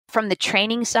from the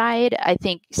training side, I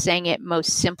think saying it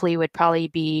most simply would probably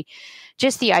be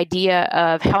just the idea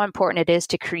of how important it is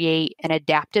to create an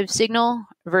adaptive signal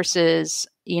versus,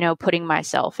 putting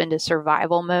myself into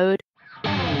survival mode.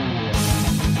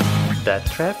 That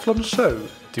Triathlon Show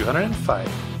 205.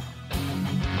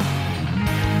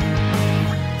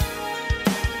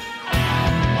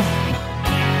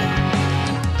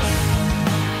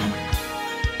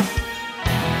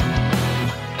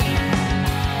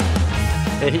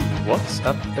 Hey, what's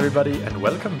up everybody, and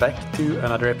welcome back to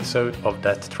another episode of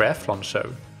That Triathlon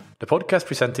Show, the podcast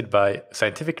presented by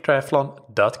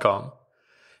scientifictriathlon.com.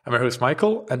 I'm your host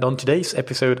Michael, and on today's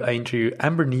episode I interview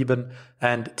Amber Neben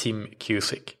and Tim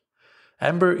Cusick.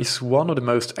 Amber is one of the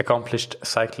most accomplished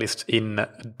cyclists in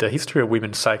the history of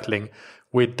women's cycling,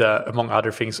 with, among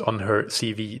other things, on her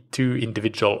CV, 2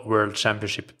 individual World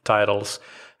Championship titles,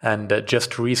 and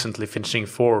just recently finishing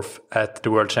 4th at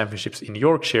the World Championships in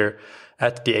Yorkshire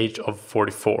at the age of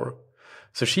 44.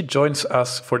 So she joins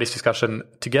us for this discussion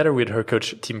together with her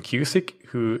coach Tim Cusick,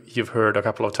 who you've heard a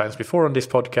couple of times before on this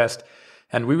podcast,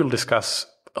 and we will discuss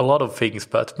a lot of things,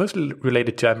 but mostly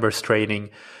related to Amber's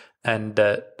training and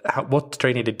what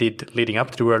training they did leading up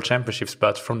to the World Championships,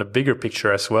 but from the bigger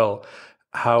picture as well,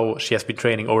 how she has been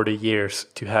training over the years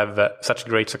to have such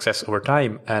great success over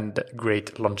time and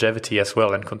great longevity as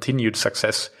well, and continued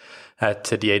success at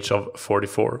the age of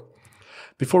 44.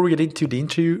 Before we get into the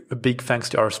interview, a big thanks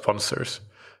to our sponsors.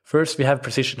 First, we have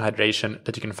Precision Hydration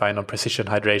that you can find on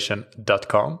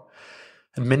precisionhydration.com.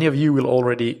 And many of you will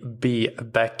already be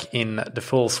back in the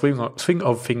full swing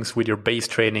of things with your base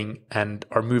training and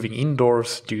are moving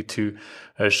indoors due to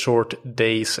short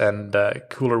days and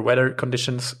cooler weather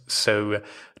conditions. So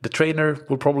the trainer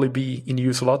will probably be in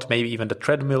use a lot, maybe even the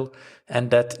treadmill,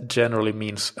 and that generally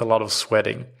means a lot of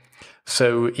sweating.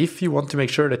 So if you want to make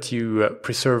sure that you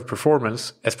preserve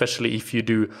performance, especially if you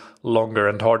do longer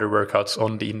and harder workouts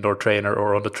on the indoor trainer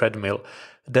or on the treadmill,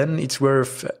 then it's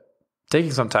worth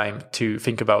taking some time to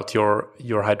think about your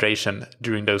hydration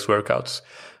during those workouts.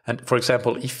 And for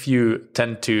example, if you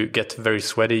tend to get very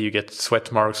sweaty, you get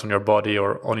sweat marks on your body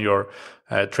or on your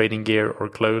training gear or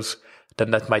clothes,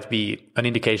 then that might be an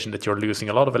indication that you're losing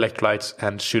a lot of electrolytes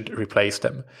and should replace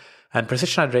them. And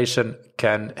Precision Hydration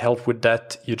can help with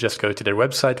that. You just go to their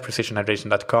website,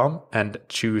 precisionhydration.com, and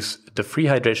choose the free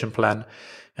hydration plan.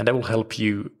 And that will help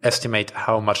you estimate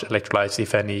how much electrolytes,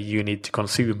 if any, you need to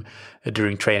consume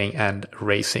during training and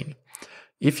racing.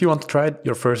 If you want to try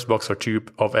your first box or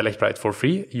tube of electrolyte for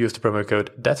free, use the promo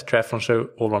code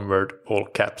ThatTriathlonShow, all one word, all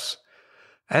caps.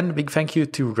 And big thank you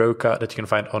to Roka that you can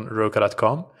find on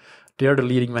roka.com. They are the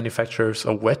leading manufacturers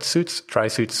of wetsuits,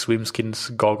 tri-suits, swim skins,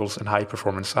 goggles, and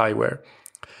high-performance eyewear.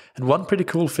 And one pretty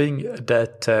cool thing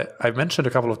that I've mentioned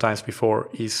a couple of times before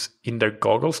is in their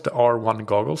goggles, the R1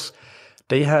 goggles.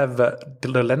 They have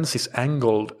the lens is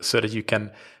angled so that you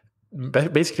can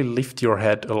basically lift your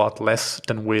head a lot less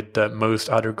than with most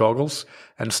other goggles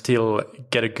and still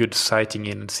get a good sighting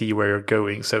in and see where you're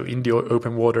going. So in the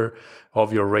open water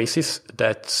of your races,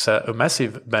 that's a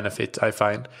massive benefit, I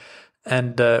find.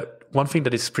 And one thing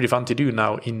that is pretty fun to do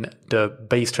now in the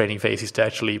base training phase is to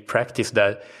actually practice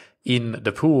that in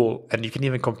the pool. And you can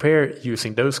even compare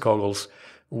using those goggles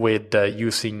with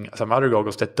using some other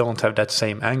goggles that don't have that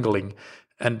same angling.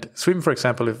 And swim, for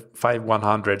example, with 5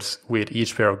 100s with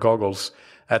each pair of goggles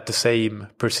at the same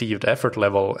perceived effort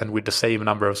level and with the same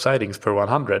number of sightings per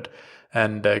 100,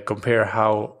 and compare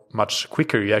how much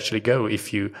quicker you actually go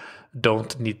if you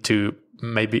don't need to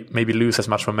maybe lose as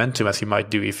much momentum as you might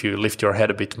do if you lift your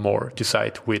head a bit more to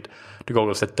sight with the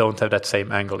goggles that don't have that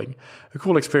same angling. A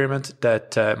cool experiment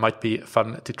that might be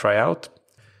fun to try out.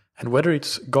 And whether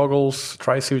it's goggles,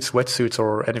 tri-suits, wetsuits,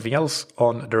 or anything else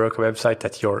on the Roka website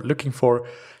that you're looking for,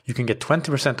 you can get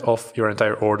 20% off your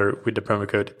entire order with the promo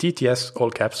code TTS,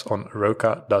 all caps, on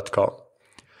roka.com.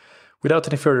 Without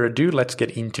any further ado, let's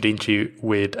get into the interview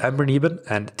with Amber Neben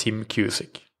and Tim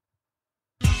Cusick.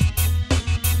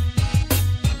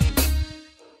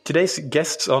 Today's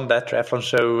guests on That Triathlon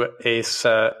Show is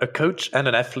a coach and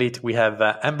an athlete. We have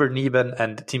Amber Neben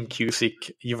and Tim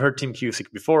Cusick. You've heard Tim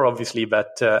Cusick before, obviously,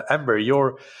 but Amber,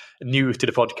 you're new to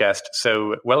the podcast.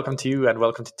 So welcome to you and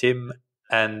welcome to Tim.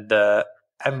 And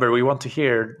Amber, we want to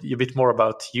hear a bit more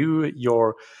about you,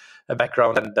 your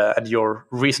background, and your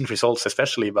recent results,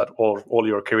 especially, but all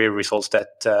your career results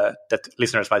that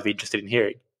listeners might be interested in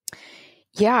hearing.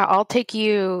 Yeah, I'll take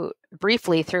you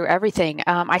briefly through everything.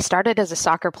 I started as a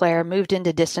soccer player, moved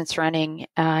into distance running,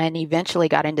 and eventually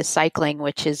got into cycling,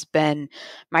 which has been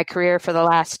my career for the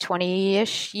last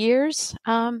 20-ish years.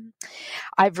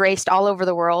 I've raced all over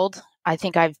the world. I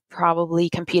think I've probably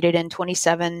competed in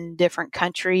 27 different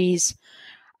countries.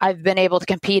 I've been able to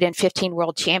compete in 15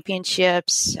 world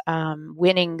championships,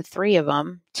 winning 3 of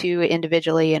them, 2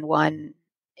 individually and 1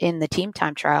 in the team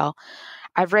time trial.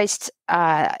 I've raced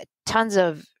tons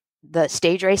of the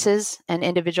stage races and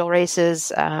individual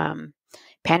races, Pan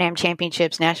Am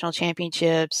championships, national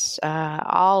championships,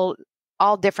 all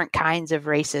different kinds of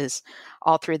races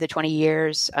all through the 20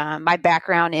 years. My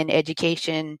background in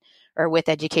education or with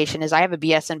education is I have a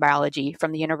BS in biology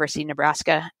from the University of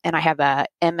Nebraska, and I have a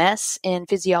MS in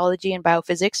physiology and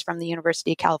biophysics from the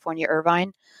University of California,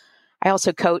 Irvine. I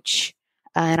also coach,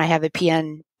 and I have a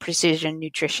PN precision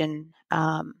nutrition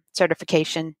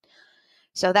certification.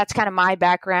 So that's kind of my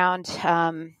background.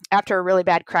 After a really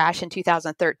bad crash in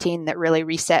 2013 that really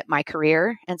reset my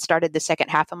career and started the second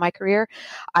half of my career,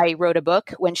 I wrote a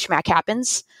book, When Schmack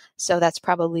Happens. So that's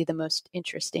probably the most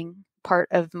interesting part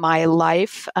of my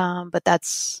life. But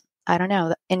that's, I don't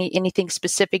know, anything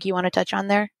specific you want to touch on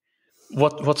there?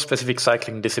 What specific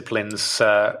cycling disciplines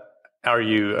are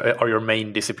your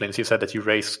main disciplines? You said that you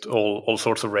raced all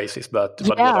sorts of races, but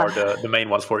what are the main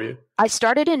ones for you? I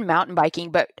started in mountain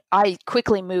biking, but I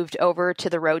quickly moved over to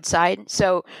the road side.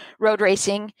 So road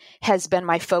racing has been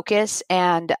my focus,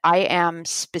 and I am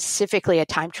specifically a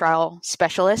time trial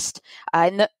specialist.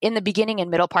 In the beginning and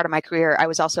middle part of my career, I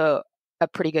was also a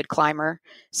pretty good climber,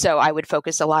 so I would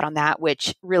focus a lot on that,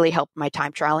 which really helped my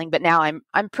time trialing. But now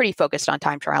I'm pretty focused on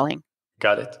time trialing.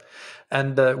 Got it.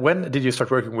 And when did you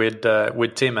start working with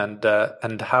Tim,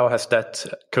 and how has that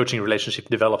coaching relationship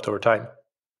developed over time?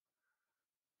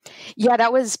 Yeah,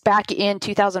 that was back in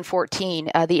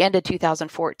 2014, the end of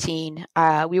 2014.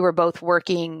 We were both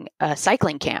working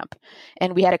cycling camp,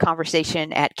 and we had a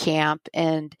conversation at camp.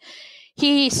 And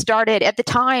he started, at the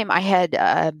time, I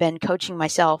had been coaching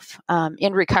myself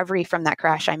in recovery from that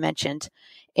crash I mentioned,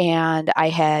 and I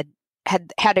had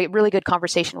a really good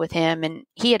conversation with him, and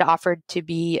he had offered to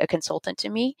be a consultant to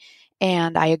me,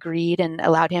 and I agreed and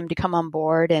allowed him to come on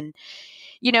board. And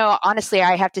honestly,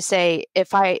 I have to say,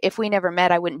 if we never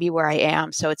met, I wouldn't be where I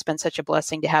am. So it's been such a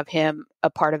blessing to have him a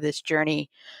part of this journey.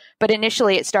 But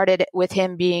initially, it started with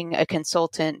him being a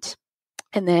consultant,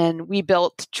 and then we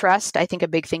built trust. I think a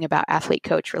big thing about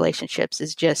athlete-coach relationships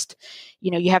is just,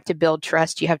 you have to build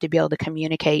trust. You have to be able to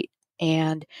communicate.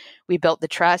 And we built the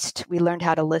trust. We learned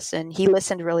how to listen. He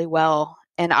listened really well,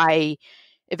 and I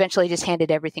eventually just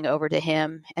handed everything over to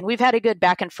him. And we've had a good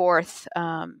back and forth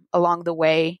along the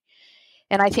way.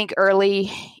 And I think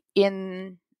early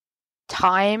in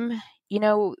time,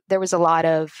 there was a lot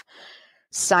of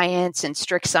science and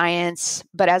strict science,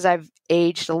 but as I've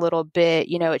aged a little bit,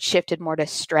 it shifted more to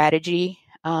strategy.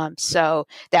 So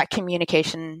that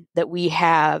communication that we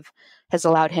have has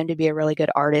allowed him to be a really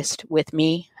good artist with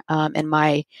me, and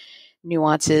my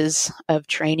nuances of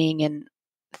training and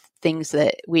things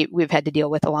that we've had to deal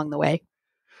with along the way.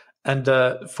 And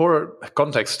for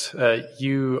context,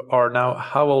 you are now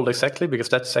how old exactly? Because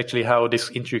that's actually how this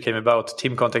interview came about.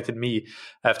 Tim contacted me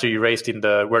after you raced in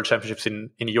the World Championships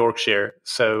in Yorkshire.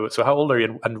 So how old are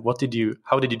you, and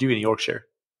how did you do in Yorkshire?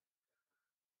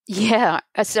 Yeah,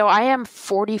 so I am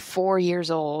 44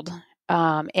 years old,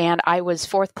 and I was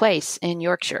 4th place in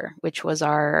Yorkshire, which was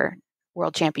our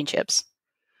World Championships.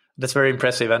 That's very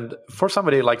impressive. And for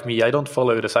somebody like me, I don't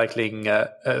follow the cycling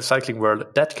world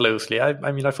that closely.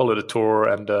 I mean, I follow the Tour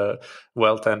and the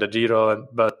Vuelta and the Giro,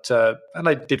 and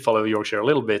I did follow Yorkshire a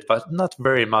little bit, but not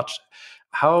very much.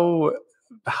 How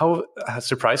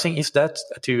surprising is that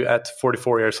to, at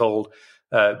 44 years old,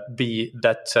 be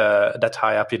that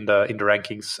high up in the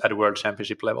rankings at the World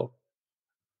Championship level?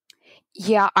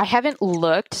 Yeah, I haven't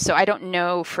looked, so I don't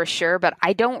know for sure, but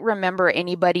I don't remember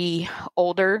anybody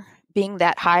older being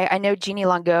that high. I know Jeannie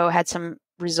Longo had some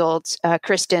results.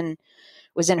 Kristen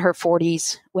was in her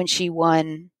 40s when she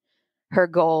won her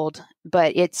gold,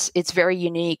 but it's very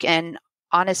unique. And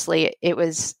honestly, it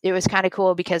was kind of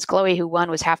cool because Chloe, who won,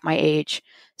 was half my age.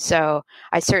 So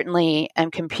I certainly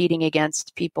am competing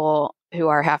against people who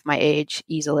are half my age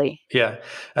easily. Yeah,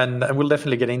 and we'll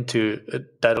definitely get into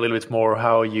that a little bit more,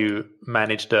 how you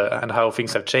managed and how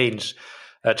things have changed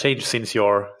since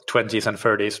your 20s and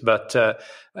 30s. But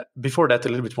before that, a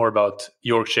little bit more about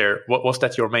Yorkshire. What was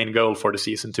that your main goal for the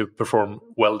season, to perform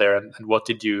well there? And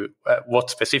what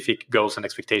specific goals and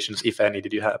expectations, if any,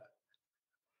 did you have?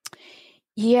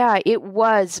 Yeah, it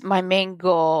was my main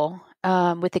goal,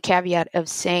 with the caveat of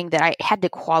saying that I had to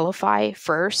qualify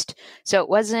first. So it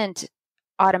wasn't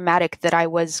automatic that I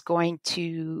was going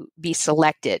to be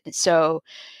selected. So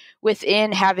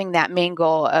within having that main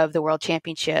goal of the World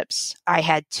Championships, I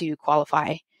had to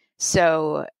qualify.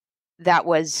 So that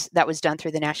was done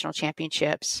through the national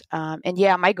championships. And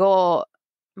yeah, my goal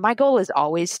is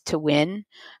always to win.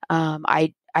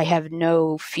 I I have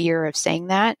no fear of saying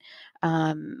that.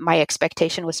 My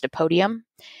expectation was to podium.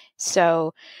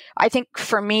 So I think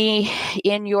for me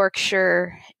in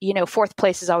Yorkshire, fourth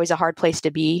place is always a hard place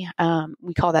to be.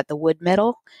 We call that the wood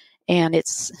medal, and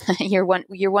it's you're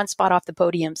one spot off the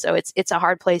podium. So it's a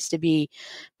hard place to be.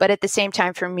 But at the same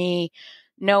time, for me,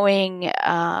 knowing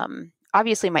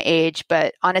obviously my age,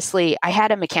 but honestly, I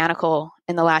had a mechanical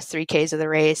in the last 3Ks of the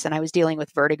race, and I was dealing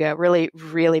with vertigo, really,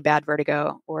 really bad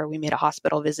vertigo, where we made a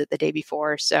hospital visit the day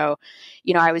before. So,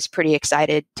 I was pretty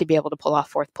excited to be able to pull off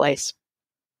fourth place.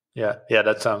 Yeah,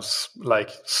 that sounds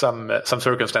like some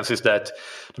circumstances that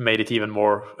made it even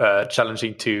more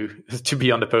challenging to be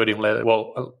on the podium.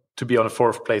 Well, to be on a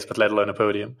fourth place, but let alone a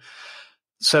podium.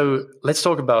 So let's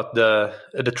talk about the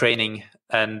training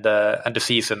and the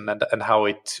season and how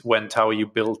it went, how you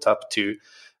built up to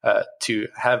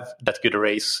have that good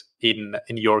race in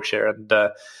Yorkshire, and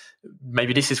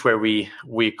maybe this is where we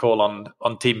call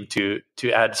on Tim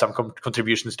to add some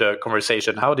contributions to the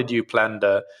conversation. How did you plan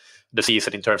the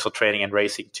season in terms of training and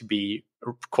racing to be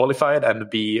qualified and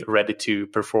be ready to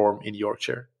perform in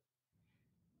Yorkshire?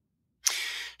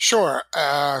 Sure.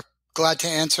 Glad to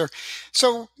answer.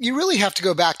 So you really have to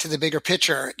go back to the bigger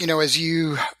picture. As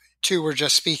you two were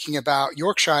just speaking about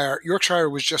Yorkshire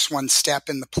was just one step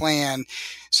in the plan.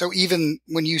 So even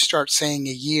when you start saying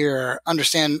a year,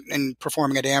 understand in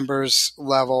performing at Amber's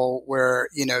level where,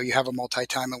 you have a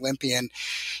multi-time Olympian,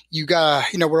 you got,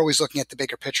 we're always looking at the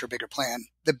bigger picture, bigger plan.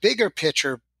 The bigger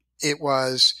picture, it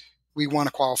was, we want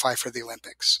to qualify for the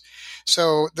Olympics.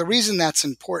 So the reason that's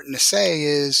important to say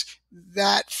is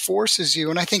that forces you,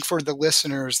 and I think for the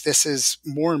listeners, this is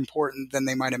more important than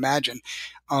they might imagine.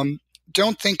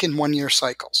 Don't think in 1 year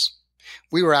cycles.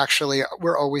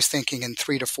 We're always thinking in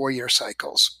 3 to 4 year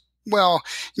cycles. Well,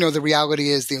 the reality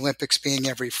is the Olympics being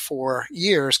every 4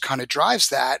 years kind of drives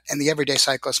that. And the everyday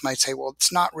cyclist might say, well,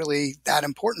 it's not really that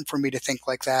important for me to think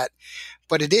like that.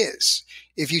 But it is.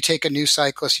 If you take a new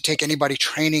cyclist, you take anybody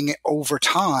training over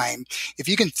time, if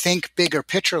you can think bigger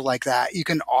picture like that, you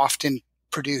can often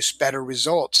produce better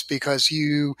results because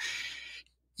you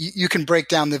can break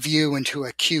down the view into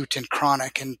acute and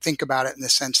chronic and think about it in the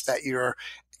sense that your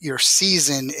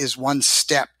season is one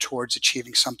step towards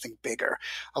achieving something bigger.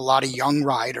 A lot of young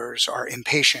riders are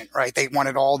impatient, right? They want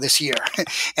it all this year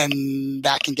and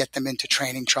that can get them into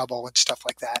training trouble and stuff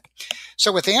like that.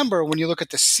 So with Amber, when you look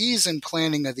at the season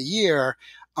planning of the year,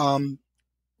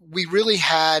 we really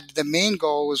had the main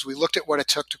goal was we looked at what it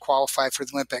took to qualify for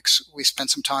the Olympics. We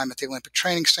spent some time at the Olympic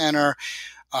Training Center,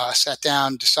 sat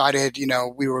down, decided,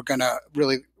 we were going to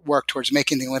really work towards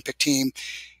making the Olympic team.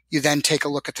 You then take a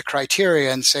look at the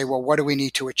criteria and say, well, what do we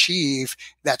need to achieve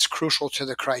that's crucial to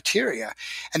the criteria?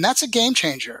 And that's a game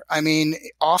changer. I mean,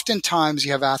 oftentimes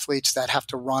you have athletes that have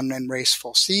to run and race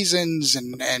full seasons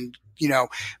and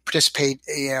participate,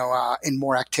 in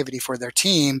more activity for their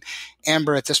team.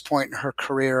 Amber, at this point in her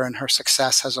career and her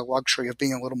success, has a luxury of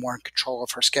being a little more in control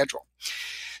of her schedule.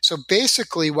 So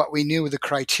basically what we knew with the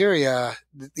criteria,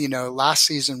 last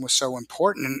season was so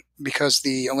important because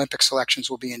the Olympic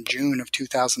selections will be in June of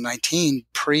 2019,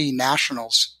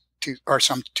 pre-nationals,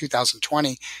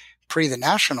 2020, pre the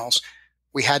nationals.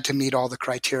 We had to meet all the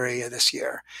criteria this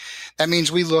year. That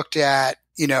means we looked at,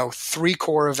 3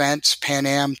 core events, Pan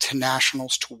Am to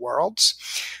nationals to worlds.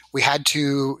 We had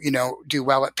to, do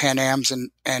well at Pan Ams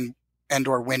and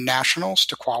or win nationals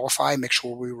to qualify, make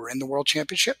sure we were in the world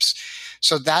championships.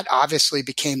 So that obviously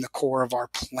became the core of our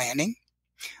planning.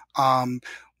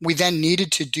 We then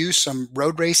needed to do some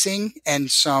road racing and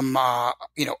some,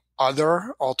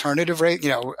 other alternative,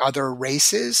 other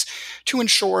races to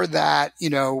ensure that,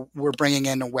 we're bringing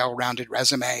in a well-rounded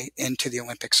resume into the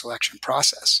Olympic selection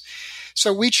process.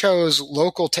 So we chose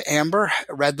local to Amber,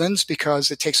 Redlands,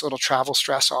 because it takes a little travel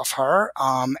stress off her,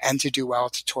 and to do well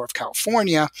at the Tour of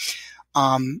California.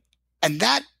 And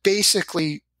that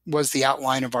basically was the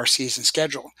outline of our season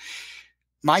schedule.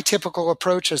 My typical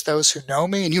approach, as those who know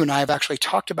me, and you and I have actually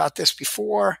talked about this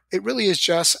before, it really is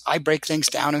just I break things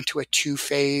down into a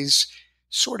 2-phase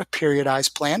sort of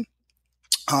periodized plan.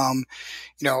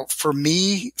 For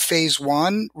me, phase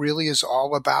 1 really is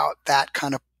all about that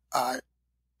kind of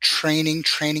training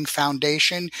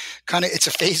foundation. It's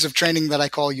a phase of training that I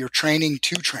call your training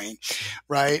to train,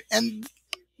 right? And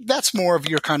that's more of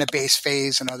your kind of base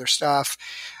phase and other stuff.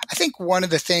 I think one of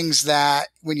the things that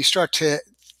when you start to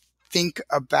think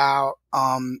about,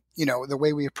 the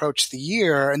way we approach the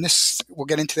year, and we'll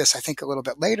get into this, I think, a little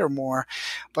bit later more,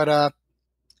 but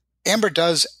Amber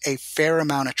does a fair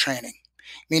amount of training,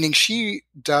 meaning she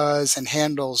does and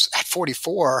handles at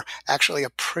 44 actually a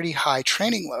pretty high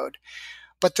training load.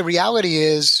 But the reality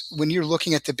is, when you're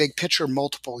looking at the big picture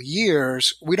multiple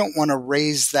years, we don't want to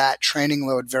raise that training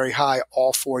load very high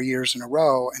all 4 years in a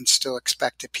row and still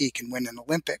expect to peak and win an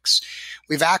Olympics.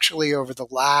 We've actually, over the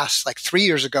last, like 3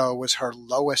 years ago, was her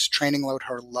lowest training load,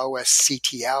 her lowest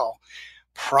CTL,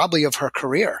 probably of her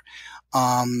career,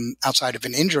 outside of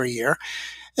an injury year.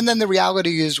 And then the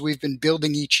reality is we've been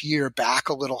building each year back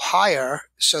a little higher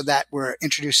so that we're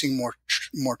introducing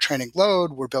more training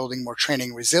load. We're building more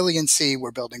training resiliency.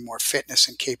 We're building more fitness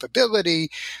and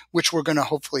capability, which we're going to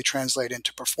hopefully translate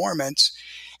into performance.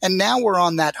 And now we're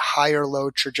on that higher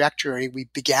load trajectory. We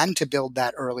began to build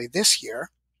that early this year.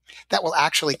 That will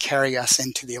actually carry us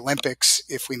into the Olympics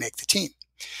if we make the team.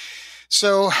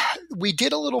 So we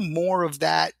did a little more of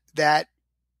that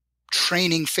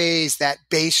training phase, that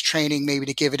base training, maybe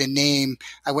to give it a name.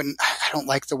 I don't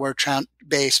like the word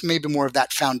base, maybe more of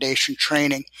that foundation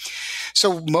training.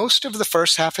 So most of the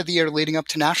first half of the year leading up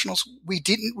to nationals, we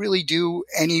didn't really do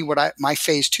any my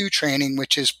phase 2 training,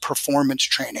 which is performance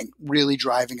training, really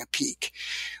driving a peak.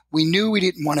 We knew we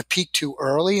didn't want to peak too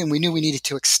early, and we knew we needed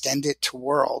to extend it to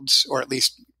Worlds, or at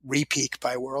least re-peak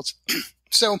by Worlds.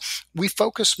 So we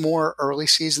focused more early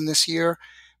season this year,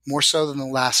 more so than the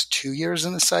last 2 years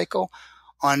in the cycle,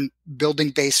 on building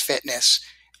base fitness,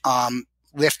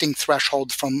 lifting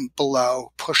threshold from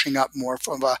below, pushing up more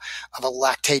of a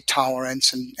lactate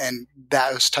tolerance and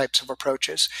those types of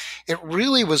approaches. It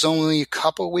really was only a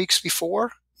couple weeks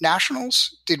before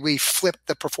nationals did we flip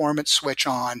the performance switch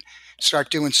on, start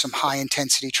doing some high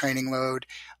intensity training load,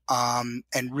 and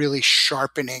really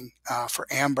sharpening for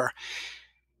Amber.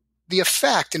 The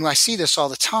effect, and I see this all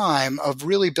the time, of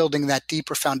really building that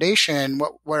deeper foundation,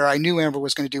 where I knew Amber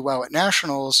was going to do well at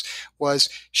nationals, was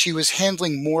she was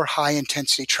handling more high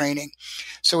intensity training.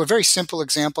 So a very simple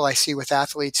example I see with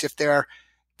athletes, if their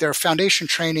foundation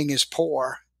training is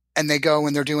poor and they go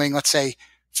and they're doing, let's say,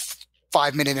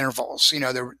 5-minute intervals,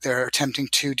 they're attempting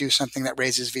to do something that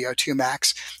raises VO2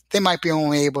 max, they might be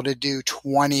only able to do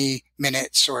 20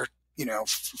 minutes or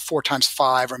 4 times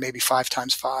 5 or maybe 5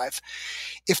 times 5.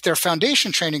 If their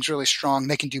foundation training is really strong,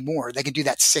 they can do more. They can do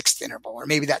that 6th interval or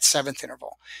maybe that 7th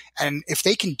interval. And if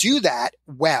they can do that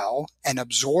well and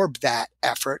absorb that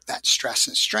effort, that stress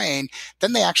and strain,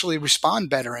 then they actually respond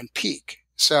better and peak.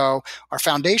 So our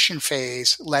foundation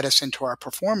phase led us into our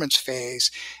performance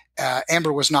phase.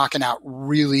 Amber was knocking out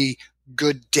really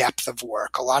good depth of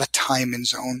work, a lot of time in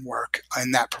zone work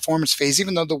in that performance phase,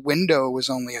 even though the window was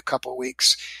only a couple of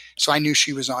weeks. So I knew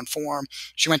she was on form.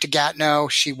 She went to Gatineau.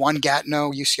 She won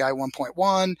Gatineau UCI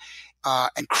 1.1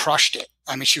 and crushed it.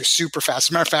 I mean, she was super fast.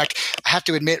 As a matter of fact, I have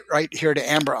to admit right here to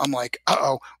Amber, I'm like,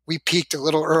 we peaked a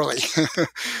little early.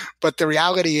 But the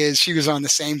reality is she was on the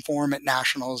same form at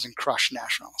nationals and crushed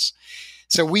nationals.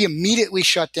 So we immediately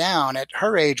shut down. At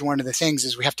her age, one of the things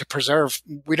is we have to preserve.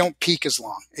 We don't peak as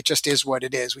long. It just is what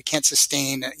it is. We can't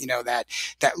sustain,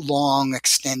 that long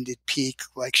extended peak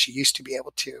like she used to be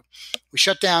able to. We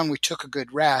shut down. We took a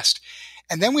good rest.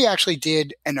 And then we actually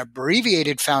did an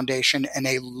abbreviated foundation and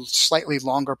a slightly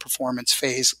longer performance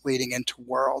phase leading into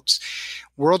Worlds.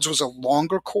 Worlds was a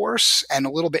longer course and a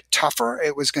little bit tougher.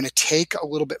 It was going to take a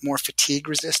little bit more fatigue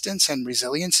resistance and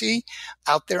resiliency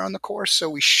out there on the course. So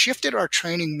we shifted our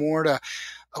training more to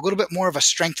a little bit more of a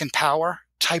strength and power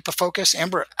type of focus.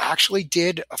 Amber actually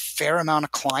did a fair amount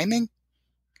of climbing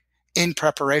in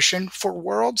preparation for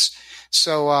Worlds.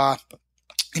 So,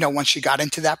 once she got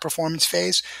into that performance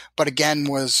phase, but again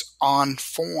was on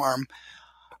form,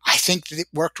 I think that it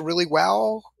worked really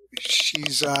well.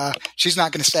 She's not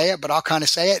going to say it, but I'll kind of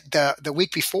say it. The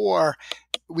week before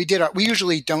we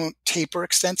usually don't taper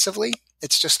extensively.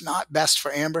 It's just not best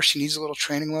for Amber. She needs a little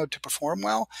training load to perform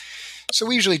well. So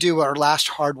we usually do our last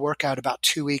hard workout about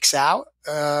 2 weeks out,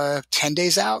 10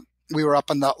 days out. We were up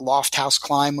on the Loft House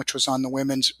climb, which was on the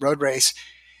women's road race.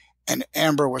 And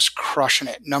Amber was crushing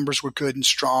it. Numbers were good and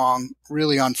strong,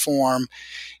 really on form.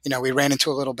 We ran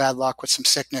into a little bad luck with some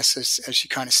sickness, as she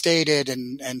kind of stated,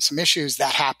 and some issues.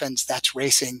 That happens. That's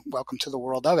racing. Welcome to the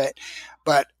world of it.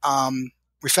 But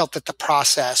we felt that the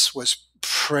process was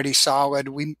pretty solid.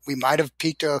 We might have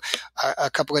peaked a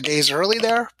couple of days early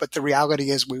there, but the reality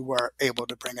is we were able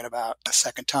to bring it about a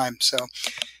second time. So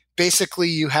basically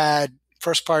you had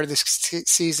first part of this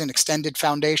season, extended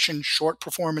foundation, short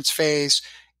performance phase,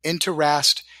 into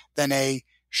rest, then a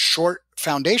short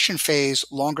foundation phase,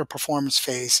 longer performance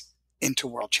phase into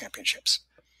World Championships.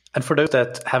 And for those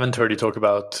that haven't heard you talk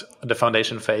about the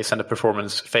foundation phase and the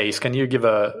performance phase, can you give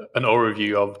an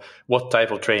overview of what type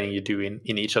of training you do in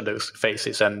each of those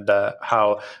phases and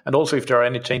how, and also if there are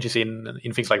any changes in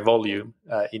things like volume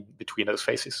in between those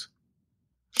phases?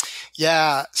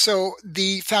 Yeah. So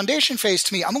the foundation phase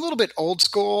to me, I'm a little bit old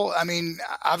school. I mean,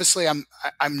 obviously I'm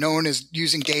known as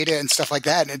using data and stuff like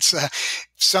that. And it's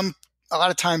a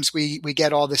lot of times we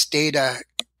get all this data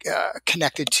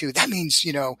connected to, that means,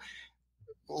 a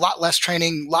lot less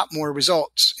training, a lot more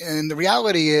results. And the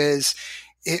reality is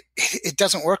it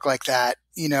doesn't work like that.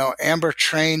 Amber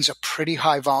trains a pretty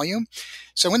high volume.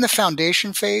 So in the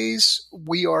foundation phase,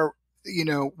 we're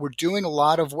doing a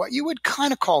lot of what you would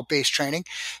kind of call base training.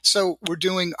 So we're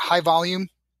doing high volume,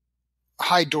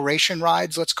 high duration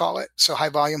rides, let's call it. So high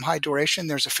volume, high duration,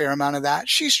 there's a fair amount of that.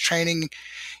 She's training,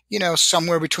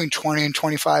 somewhere between 20 and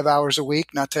 25 hours a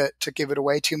week, not to give it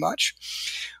away too much.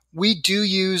 We do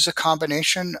use a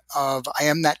combination of, I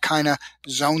am that kind of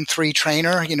zone 3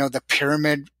 trainer, the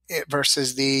pyramid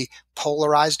versus the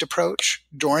polarized approach.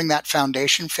 During that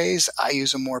foundation phase, I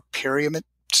use a more pyramid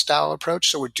style approach.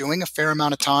 So we're doing a fair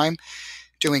amount of time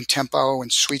doing tempo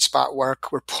and sweet spot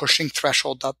work. We're pushing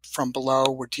threshold up from below.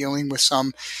 We're dealing with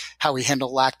how we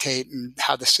handle lactate and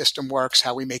how the system works,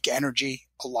 how we make energy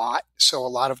a lot. So a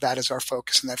lot of that is our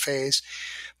focus in that phase.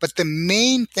 But the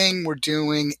main thing we're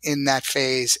doing in that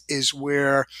phase is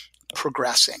we're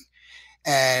progressing.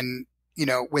 And,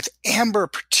 with Amber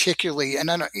particularly, and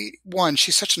one,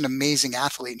 she's such an amazing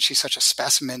athlete and she's such a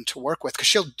specimen to work with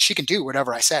because she can do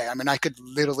whatever I say. I mean, I could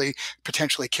literally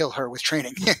potentially kill her with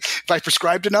training. If I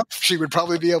prescribed enough, she would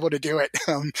probably be able to do it.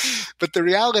 But the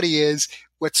reality is,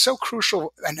 what's so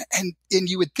crucial, and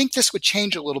you would think this would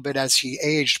change a little bit as she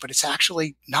aged, but it's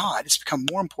actually not. It's become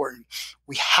more important.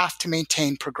 We have to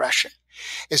maintain progression.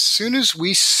 As soon as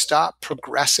we stop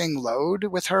progressing load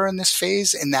with her in this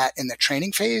phase, in the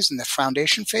training phase, in the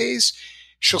foundation phase,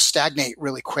 she'll stagnate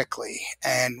really quickly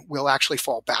and we'll actually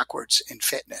fall backwards in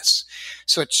fitness.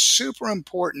 So it's super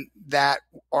important that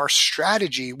our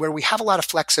strategy, where we have a lot of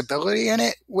flexibility in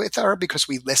it with her because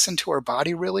we listen to her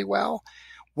body really well,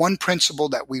 one principle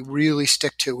that we really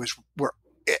stick to is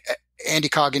Andy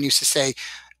Coggan used to say,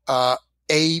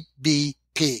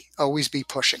 ABP, always be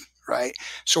pushing, right?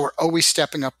 So we're always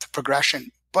stepping up the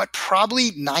progression, but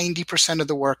probably 90% of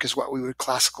the work is what we would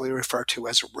classically refer to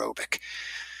as aerobic.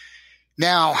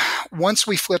 Now, once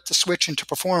we flip the switch into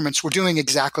performance, we're doing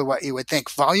exactly what you would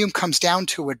think. Volume comes down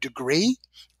to a degree.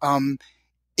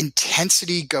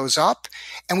 Intensity goes up,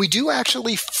 and we do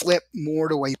actually flip more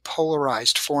to a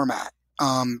polarized format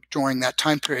during that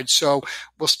time period. So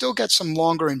we'll still get some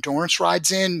longer endurance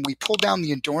rides in. We pull down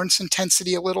the endurance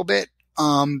intensity a little bit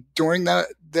during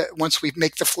once we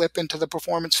make the flip into the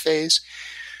performance phase.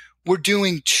 We're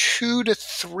doing 2 to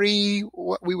 3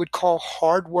 what we would call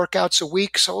hard workouts a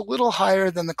week, so a little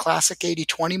higher than the classic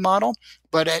 80-20 model,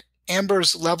 but at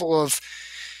Amber's level of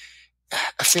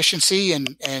efficiency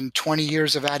and 20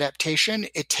 years of adaptation,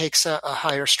 it takes a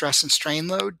higher stress and strain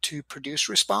load to produce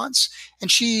response.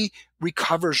 And she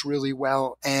recovers really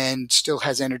well and still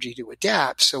has energy to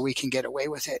adapt, so we can get away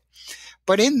with it.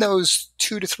 But in those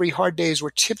 2 to 3 hard days,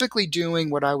 we're typically doing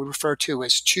what I would refer to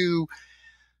as 2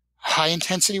 high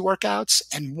intensity workouts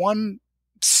and 1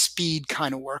 speed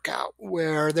kind of workout,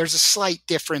 where there's a slight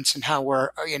difference in how we're,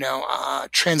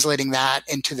 translating that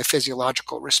into the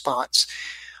physiological response.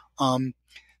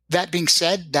 That being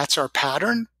said, that's our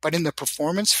pattern. But in the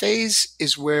performance phase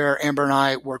is where Amber and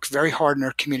I work very hard in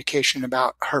our communication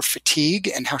about her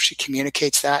fatigue and how she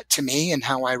communicates that to me and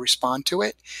how I respond to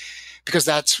it. Because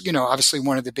that's, obviously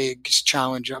one of the biggest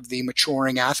challenge of the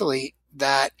maturing athlete,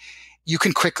 that you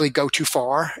can quickly go too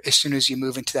far as soon as you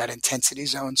move into that intensity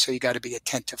zone. So you got to be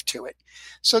attentive to it.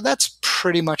 So that's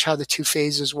pretty much how the 2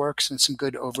 phases works, and some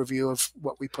good overview of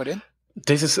what we put in.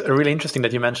 This is really interesting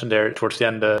that you mentioned there towards the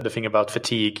end the thing about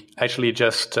fatigue. Actually,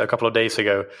 just a couple of days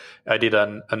ago, I did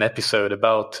an episode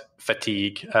about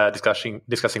fatigue, discussing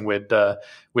with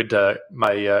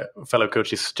my fellow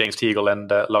coaches James Teagle and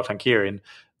Lautan Kierin.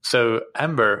 So,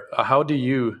 Amber, how do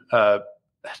you,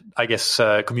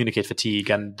 communicate fatigue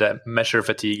and measure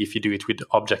fatigue if you do it with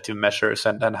objective measures,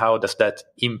 and how does that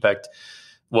impact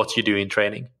what you do in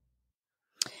training?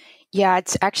 Yeah,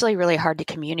 it's actually really hard to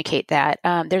communicate that.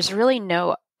 There's really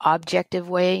no objective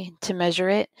way to measure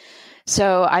it.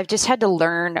 So I've just had to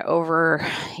learn over,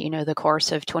 the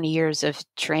course of 20 years of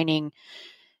training,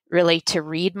 really to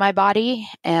read my body.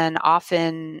 And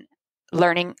often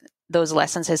learning those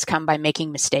lessons has come by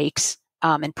making mistakes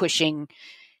and pushing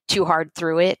too hard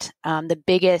through it. The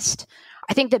biggest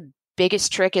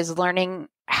trick is learning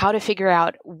how to figure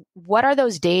out what are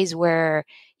those days where,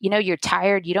 you're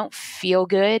tired, you don't feel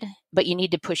good, but you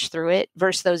need to push through it,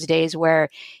 versus those days where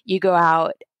you go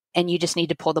out and you just need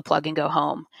to pull the plug and go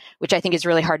home, which I think is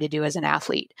really hard to do as an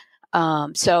athlete.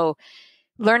 So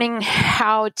learning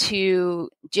how to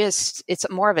it's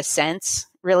more of a sense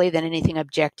really than anything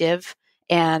objective.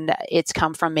 And it's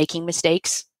come from making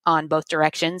mistakes on both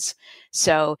directions.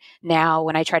 So now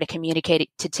when I try to communicate it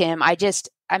to Tim, I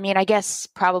guess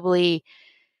probably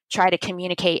try to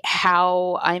communicate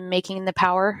how I'm making the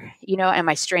power. Am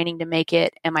I straining to make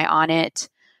it? Am I on it?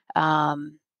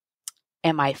 Am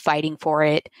I fighting for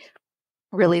it?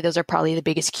 Really, those are probably the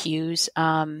biggest cues.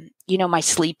 My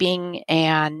sleeping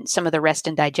and some of the rest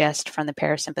and digest from the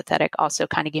parasympathetic also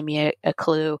kind of give me a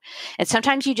clue. And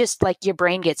sometimes you just your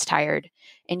brain gets tired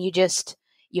and you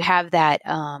have that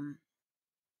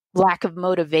lack of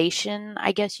motivation,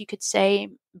 I guess you could say,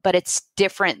 but it's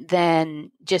different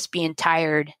than just being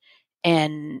tired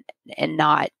and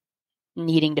not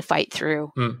needing to fight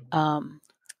through.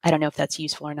 I don't know if that's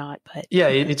useful or not, but yeah,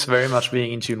 it's very much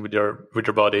being in tune with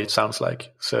your body. It sounds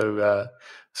like so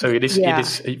it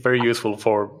is very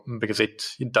useful because it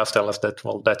does tell us that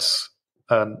that's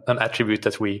an attribute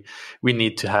that we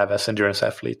need to have as endurance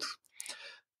athletes.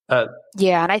 And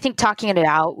I think talking it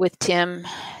out with Tim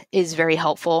is very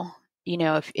helpful.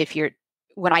 If you're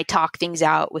when I talk things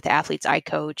out with athletes I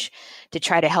coach to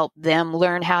try to help them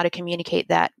learn how to communicate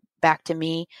that back to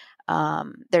me.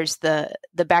 There's the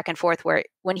back and forth where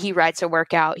when he writes a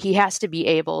workout, he has to be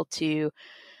able to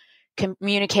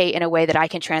communicate in a way that I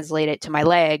can translate it to my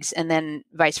legs, and then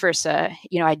vice versa.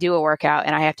 I do a workout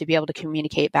and I have to be able to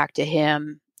communicate back to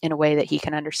him in a way that he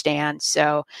can understand.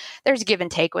 So there's give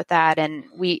and take with that. And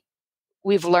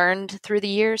we've learned through the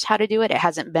years how to do it. It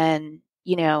hasn't been,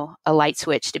 a light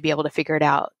switch to be able to figure it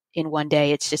out in one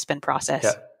day. It's just been process.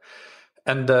 Yeah.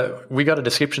 And we got a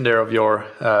description there of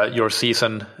your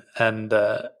season and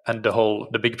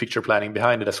the big picture planning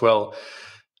behind it as well.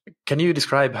 Can you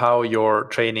describe how your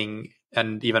training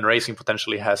and even racing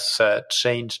potentially has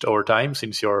changed over time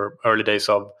since your early days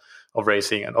of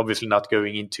racing? And obviously not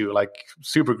going into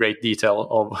super great detail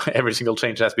of every single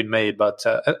change that has been made, but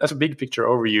as a big picture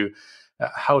overview,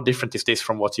 how different is this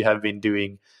from what you have been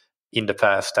doing in the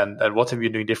past, and what have you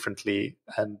been doing differently,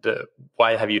 and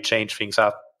why have you changed things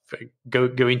up? Go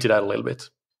into that a little bit.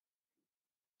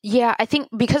 Yeah, I think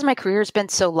because my career has been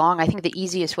so long, I think the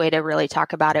easiest way to really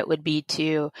talk about it would be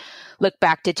to look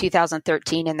back to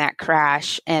 2013 and that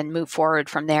crash and move forward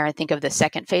from there and think of the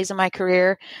second phase of my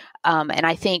career. And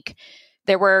I think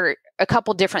there were a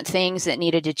couple different things that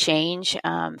needed to change.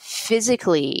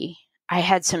 Physically, I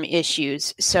had some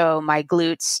issues. So my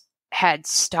glutes had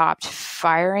stopped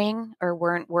firing or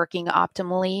weren't working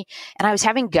optimally, and I was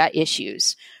having gut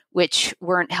issues, which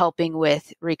weren't helping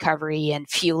with recovery and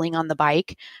fueling on the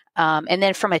bike. And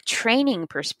then from a training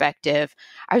perspective,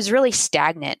 I was really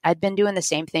stagnant. I'd been doing the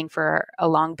same thing for a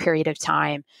long period of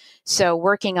time. So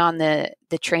working on the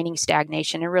training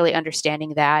stagnation and really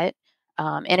understanding that.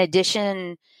 In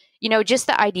addition, just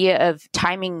the idea of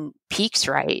timing peaks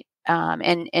right,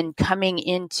 and coming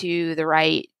into the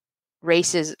right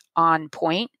races on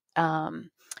point,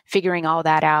 figuring all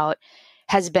that out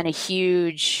has been a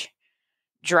huge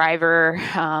driver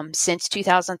since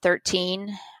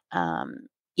 2013.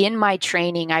 In my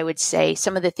training, I would say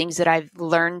some of the things that I've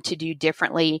learned to do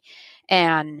differently,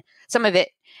 and some of it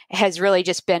has really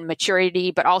just been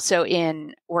maturity, but also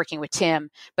in working with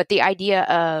Tim. But the idea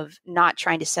of not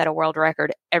trying to set a world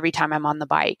record every time I'm on the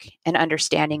bike and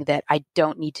understanding that I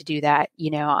don't need to do that.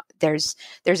 There's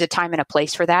a time and a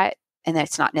place for that, and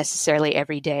that's not necessarily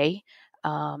every day.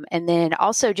 And then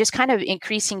also just kind of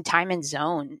increasing time in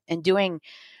zone and doing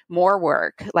more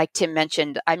work. Like Tim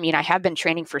mentioned, I have been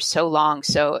training for so long.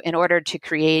 So in order to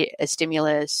create a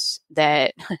stimulus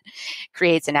that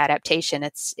creates an adaptation,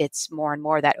 it's more and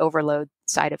more that overload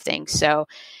side of things. So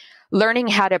learning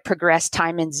how to progress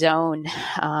time in zone,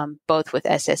 both with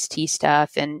SST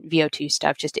stuff and VO2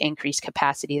 stuff, just to increase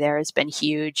capacity there has been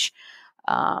huge.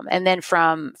 And then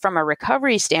from a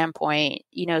recovery standpoint,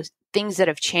 things that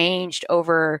have changed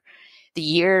over the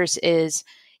years is,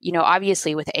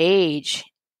 obviously with age,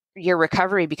 your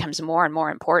recovery becomes more and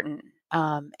more important.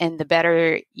 And the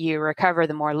better you recover,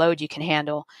 the more load you can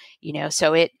handle,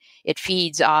 so it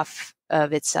feeds off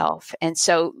of itself. And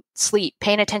so sleep,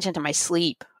 paying attention to my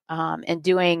sleep, and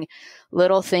doing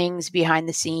little things behind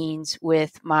the scenes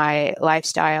with my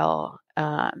lifestyle,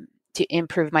 to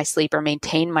improve my sleep or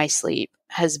maintain my sleep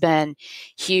has been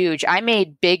huge. I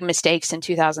made big mistakes in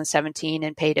 2017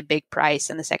 and paid a big price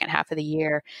in the second half of the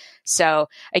year. So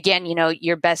again,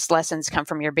 your best lessons come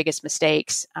from your biggest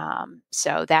mistakes.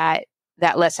 So that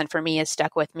lesson for me has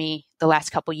stuck with me the last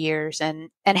couple years and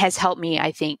has helped me,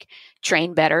 I think,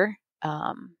 train better,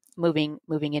 moving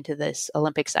into this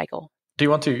Olympic cycle. Do you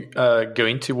want to go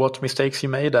into what mistakes you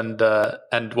made and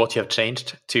what you have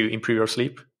changed to improve your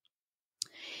sleep?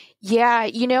 Yeah,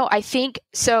 I think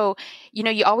so.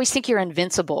 You always think you're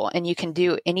invincible and you can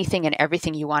do anything and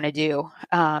everything you want to do.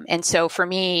 And so for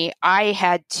me, I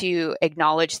had to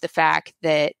acknowledge the fact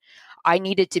that I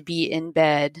needed to be in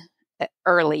bed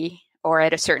early or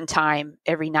at a certain time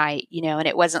every night, and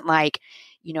it wasn't like,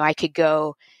 I could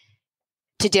go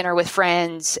to dinner with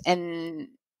friends and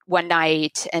one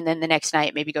night and then the next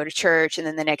night maybe go to church and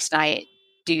then the next night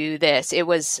do this. It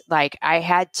was like I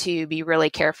had to be really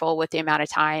careful with the amount of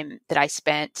time that I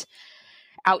spent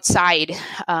outside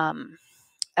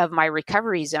of my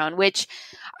recovery zone, which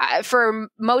for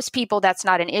most people that's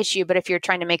not an issue. But if you're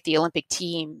trying to make the Olympic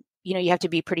team, you have to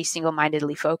be pretty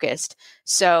single-mindedly focused.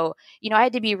 So, I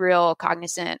had to be real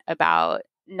cognizant about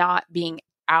not being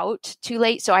out too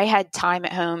late. So I had time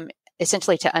at home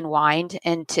essentially to unwind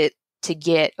and to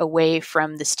get away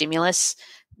from the stimulus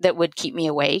that would keep me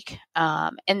awake.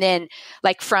 And then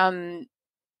like from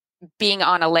being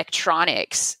on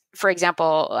electronics, for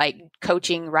example, like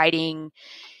coaching, writing,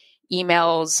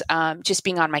 emails, just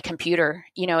being on my computer,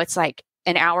 it's like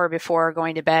an hour before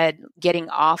going to bed, getting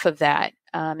off of that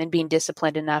and being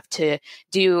disciplined enough to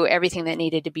do everything that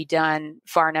needed to be done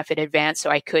far enough in advance so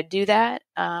I could do that.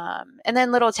 And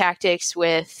then little tactics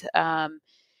with,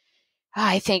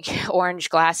 I think, orange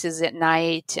glasses at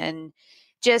night and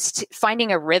just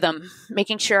finding a rhythm,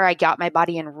 making sure I got my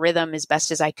body in rhythm as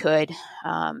best as I could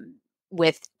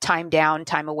with time down,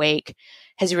 time awake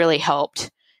has really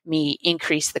helped me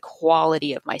increase the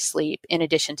quality of my sleep in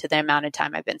addition to the amount of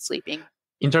time I've been sleeping.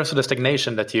 In terms of the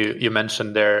stagnation that you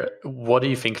mentioned there, what do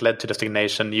you think led to the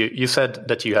stagnation? You said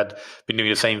that you had been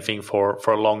doing the same thing for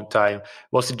a long time.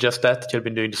 Was it just that you had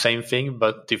been doing the same thing,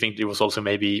 but do you think it was also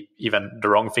maybe even the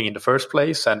wrong thing in the first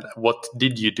place? And what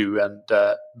did you do and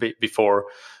before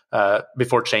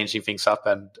changing things up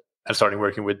and starting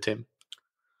working with Tim?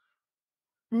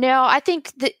 No, I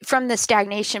think that from the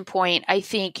stagnation point, I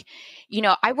think,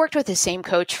 I worked with the same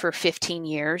coach for 15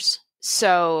 years.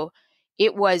 So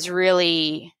it was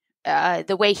really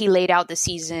the way he laid out the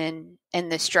season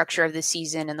and the structure of the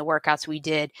season and the workouts we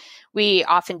did. We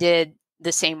often did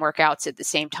the same workouts at the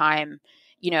same time,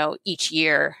 each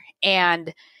year.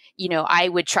 And, I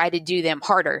would try to do them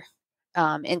harder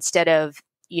instead of,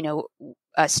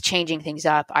 us changing things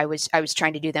up. I was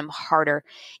trying to do them harder.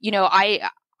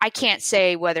 I can't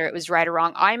say whether it was right or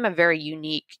wrong. I'm a very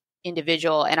unique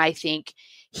individual, and I think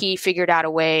he figured out a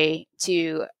way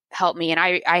to help me. And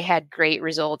I had great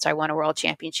results. I won a world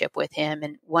championship with him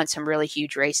and won some really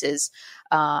huge races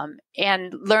and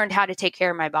learned how to take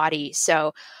care of my body.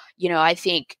 So, I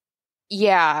think,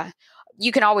 yeah,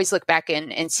 you can always look back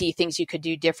and see things you could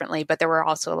do differently, but there were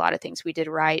also a lot of things we did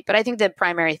right. But I think the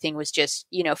primary thing was just,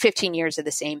 15 years of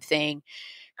the same thing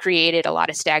created a lot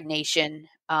of stagnation.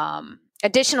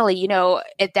 Additionally,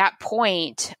 at that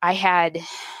point I had,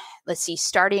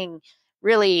 starting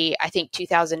really, I think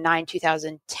 2009,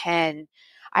 2010,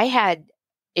 I had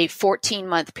a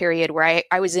 14-month period where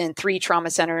I was in 3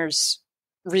 trauma centers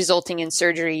resulting in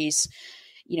surgeries.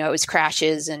 It was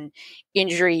crashes and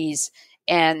injuries,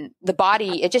 and the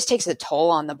body, it just takes a toll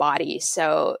on the body.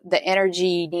 So the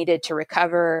energy needed to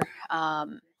recover.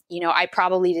 I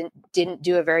probably didn't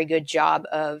do a very good job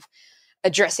of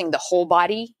addressing the whole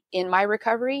body in my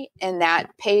recovery. And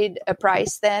that paid a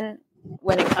price then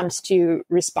when it comes to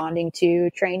responding to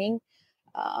training.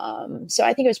 So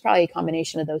I think it was probably a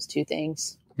combination of those two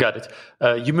things. Got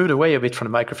it. You moved away a bit from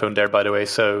the microphone there, by the way.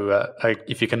 So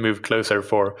if you can move closer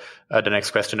for the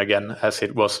next question again, as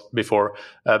it was before.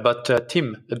 But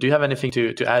Tim, do you have anything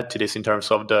to add to this in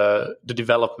terms of the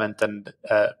development and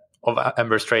of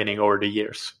Amber's training over the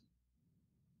years?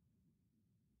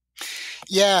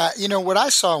 Yeah, what I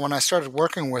saw when I started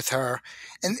working with her,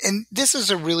 and this is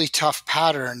a really tough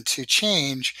pattern to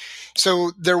change.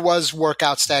 So there was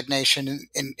workout stagnation.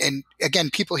 And again,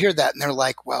 people hear that and they're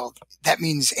like, well, that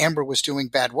means Amber was doing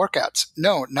bad workouts.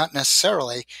 No, not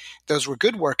necessarily. Those were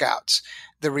good workouts.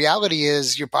 The reality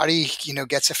is your body,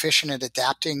 gets efficient at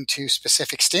adapting to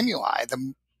specific stimuli.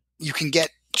 You can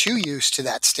get too used to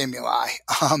that stimuli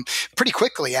pretty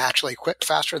quickly, actually,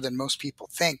 faster than most people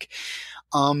think.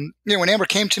 When Amber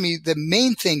came to me, the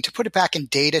main thing, to put it back in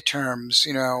data terms,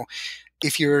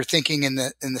 if you're thinking in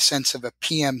the sense of a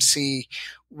PMC,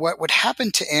 what would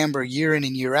happen to Amber year in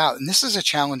and year out, and this is a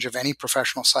challenge of any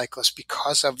professional cyclist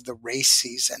because of the race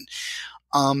season,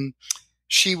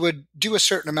 she would do a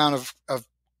certain amount of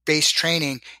base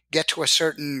training, get to a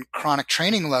certain chronic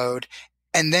training load,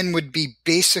 and then would be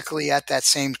basically at that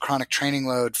same chronic training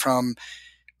load from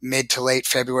mid to late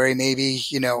February, maybe,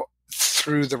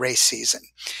 through the race season.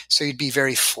 So you'd be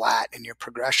very flat in your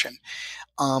progression.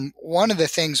 One of the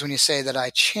things when you say that I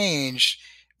changed,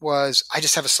 was I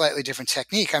just have a slightly different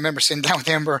technique. I remember sitting down with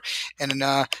Amber and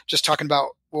just talking about,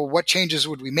 well, what changes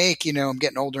would we make? I'm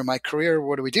getting older in my career.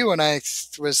 What do we do? And I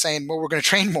was saying, well, we're going to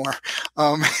train more.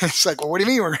 It's like, well, what do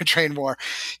you mean we're going to train more?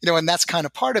 And that's kind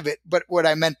of part of it. But what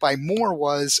I meant by more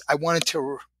was I wanted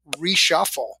to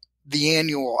reshuffle the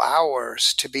annual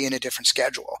hours to be in a different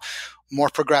schedule. More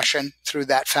progression through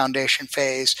that foundation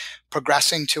phase,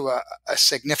 progressing to a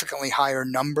significantly higher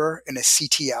number in a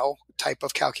CTL type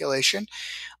of calculation,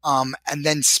 and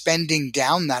then spending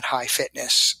down that high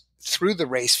fitness through the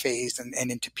race phase and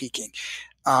into peaking,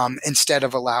 instead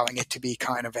of allowing it to be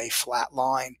kind of a flat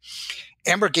line.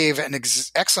 Amber gave an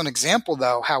excellent example,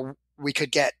 though, how we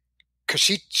could get, because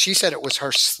she said it was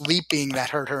her sleeping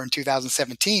that hurt her in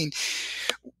 2017.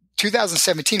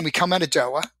 2017, we come out of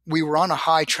Doha. We were on a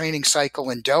high training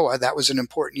cycle in Doha. That was an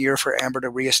important year for Amber to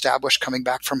reestablish coming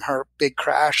back from her big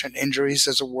crash and injuries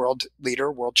as a world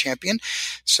leader, world champion.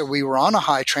 So we were on a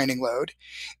high training load,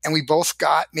 and we both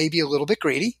got maybe a little bit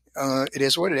greedy. It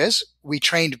is what it is. We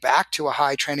trained back to a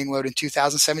high training load in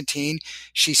 2017.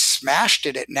 She smashed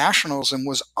it at nationals and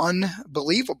was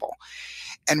unbelievable.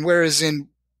 And whereas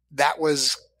that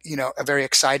was, a very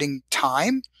exciting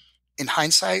time, in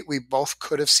hindsight, we both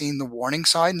could have seen the warning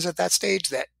signs at that stage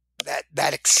that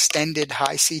extended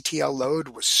high CTL load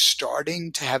was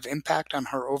starting to have impact on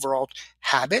her overall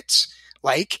habits.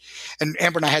 And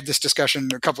Amber and I had this discussion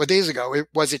a couple of days ago.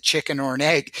 Was it chicken or an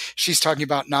egg? She's talking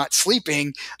about not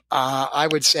sleeping. I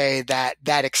would say that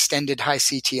extended high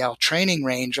CTL training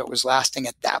range that was lasting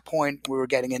at that point, we were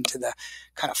getting into the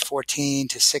kind of 14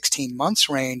 to 16 months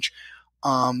range,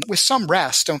 with some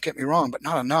rest, don't get me wrong, but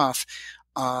not enough.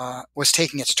 Was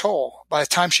taking its toll. By the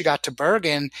time she got to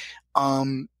Bergen,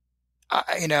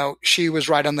 she was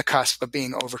right on the cusp of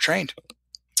being overtrained,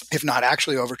 if not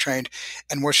actually overtrained.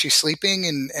 And was she sleeping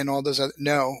and all those other?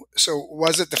 No. So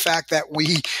was it the fact that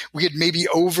we had maybe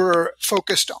over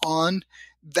focused on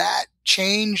that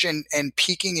change and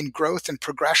peaking in growth and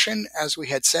progression, as we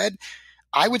had said?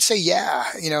 I would say, yeah,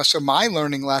 so my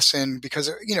learning lesson, because,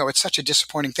 it's such a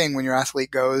disappointing thing when your athlete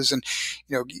goes and,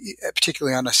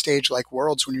 particularly on a stage like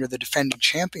Worlds, when you're the defending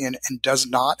champion and does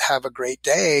not have a great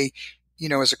day,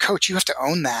 as a coach, you have to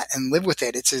own that and live with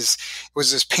it. It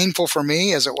was as painful for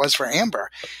me as it was for Amber,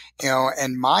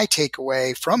 and my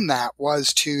takeaway from that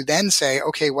was to then say,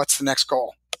 okay, what's the next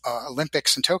goal?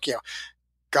 Olympics in Tokyo.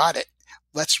 Got it.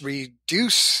 Let's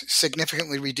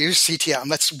significantly reduce CTL, and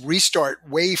let's restart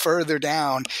way further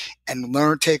down and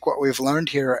take what we've learned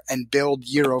here and build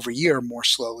year over year more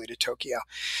slowly to Tokyo.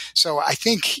 So I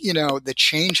think, the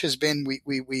change has been,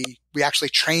 we actually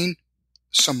train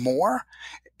some more,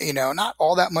 not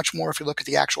all that much more if you look at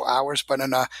the actual hours, but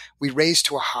we raise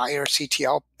to a higher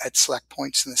CTL at select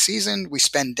points in the season. We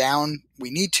spend down, we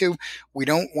need to. We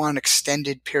don't want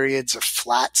extended periods of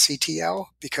flat CTL,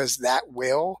 because that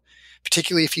will,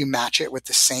 particularly if you match it with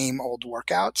the same old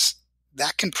workouts,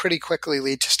 that can pretty quickly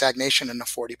lead to stagnation in a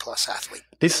 40-plus athlete.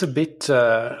 This is a bit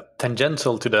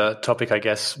tangential to the topic, I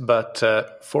guess, but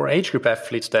for age group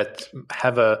athletes that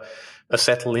have a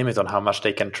set limit on how much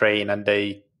they can train and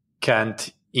they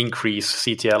can't increase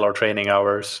CTL or training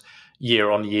hours year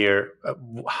on year,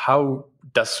 how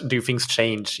do things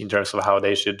change in terms of how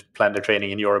they should plan their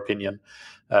training, in your opinion,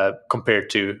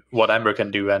 compared to what Amber can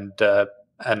do and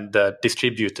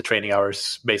distribute the training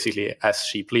hours basically as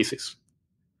she pleases?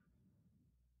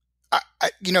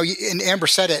 And Amber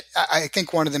said it, I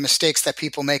think one of the mistakes that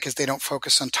people make is they don't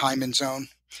focus on time and zone.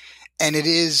 And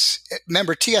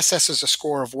remember, TSS is a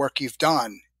score of work you've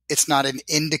done. It's not an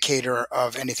indicator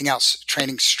of anything else.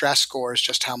 Training stress score is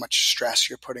just how much stress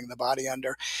you're putting the body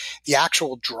under. The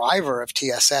actual driver of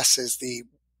TSS is the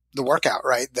workout,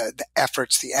 right? The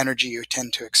efforts, the energy you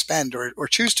tend to expend or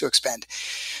choose to expend.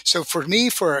 So for me,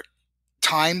 for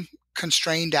time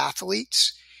constrained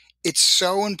athletes, it's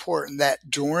so important that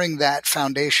during that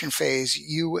foundation phase,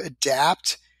 you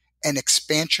adapt an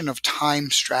expansion of time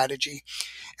strategy.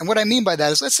 And what I mean by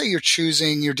that is, let's say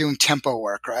you're doing tempo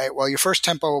work, right? Well, your first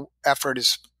tempo effort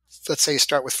is, let's say you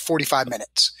start with 45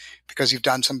 minutes because you've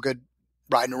done some good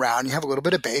riding around. You have a little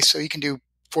bit of base, so you can do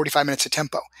 45 minutes of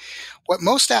tempo. What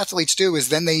most athletes do is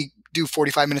then they do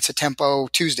 45 minutes of tempo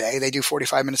Tuesday, they do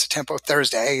 45 minutes of tempo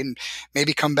Thursday, and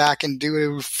maybe come back and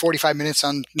do 45 minutes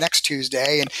on next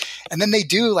Tuesday. And then they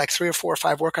do like 3 or 4 or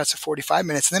 5 workouts of 45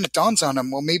 minutes. And then it dawns on them,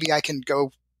 well, maybe I can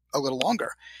go a little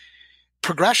longer.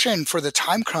 Progression for the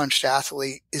time crunched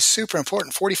athlete is super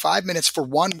important. 45 minutes for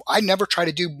one. I never try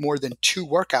to do more than 2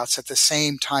 workouts at the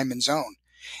same time and zone.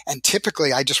 And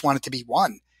typically I just want it to be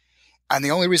 1. And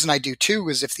the only reason I do 2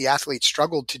 is if the athlete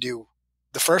struggled to do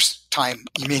the first time,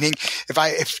 meaning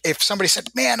if somebody said,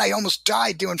 man, I almost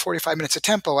died doing 45 minutes of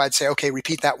tempo, I'd say, okay,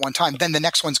 repeat that one time. Then the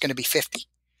next one's going to be 50.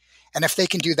 And if they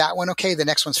can do that one, okay, the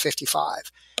next one's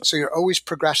 55. So you're always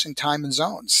progressing time and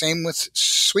zone. Same with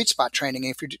sweet spot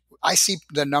training. I see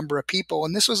the number of people,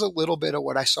 and this was a little bit of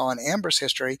what I saw in Amber's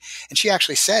history, and she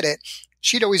actually said it.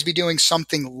 She'd always be doing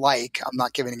something like, I'm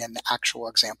not giving an actual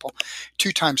example,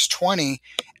 2 times 20.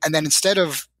 And then instead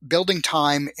of building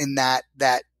time in that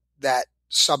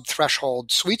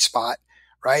sub-threshold sweet spot,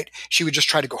 right, she would just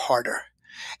try to go harder.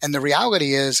 And the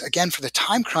reality is, again, for the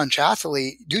time crunch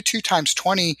athlete, do 2 times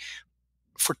 20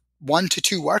 for 1 to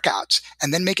 2 workouts,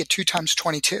 and then make it 2 times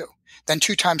 22, then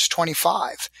 2 times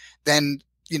 25, then,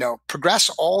 progress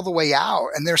all the way out.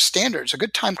 And there's standards. A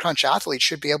good time crunch athlete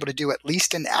should be able to do at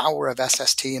least an hour of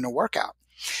SST in a workout.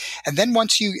 And then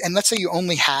and let's say you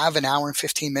only have an hour and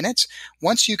 15 minutes,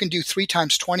 once you can do 3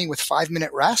 times 20 with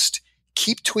 5-minute rest,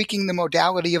 keep tweaking the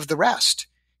modality of the rest.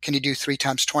 Can you do 3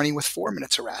 times 20 with 4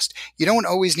 minutes of rest? You don't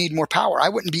always need more power. I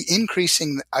would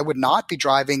not be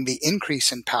driving the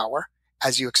increase in power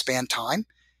as you expand time.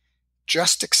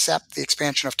 Just accept the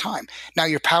expansion of time. Now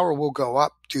your power will go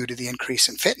up due to the increase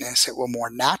in fitness. It will more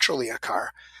naturally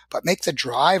occur, but make the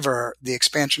driver the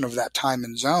expansion of that time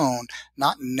and zone,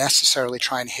 not necessarily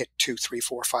try and hit 2, 3,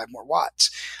 4, 5 more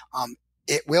watts.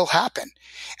 It will happen.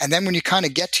 And then when you kind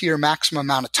of get to your maximum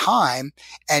amount of time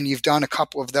and you've done a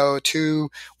couple of those 2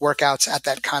 workouts at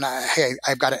that kind of, hey,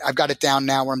 I've got it down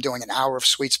now where I'm doing an hour of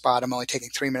sweet spot. I'm only taking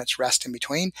 3 minutes rest in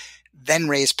between, then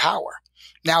raise power.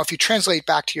 Now, if you translate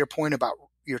back to your point about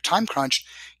your time crunch,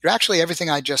 you're actually, everything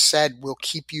I just said will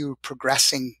keep you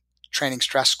progressing training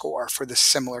stress score for the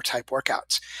similar type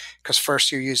workouts. Because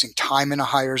first you're using time in a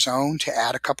higher zone to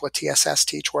add a couple of TSS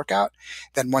to each workout.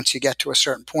 Then once you get to a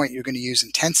certain point, you're going to use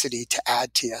intensity to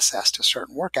add TSS to a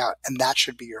certain workout. And that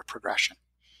should be your progression.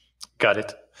 Got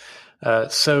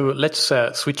it. So let's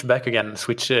switch back again,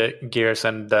 switch gears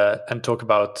and talk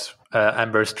about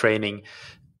Amber's training.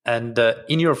 And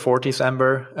in your 40s,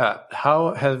 Amber,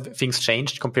 how have things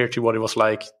changed compared to what it was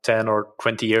like 10 or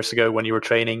 20 years ago when you were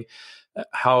training?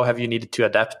 How have you needed to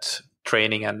adapt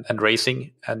training and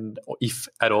racing, and if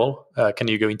at all? Can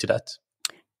you go into that?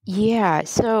 Yeah.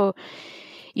 So,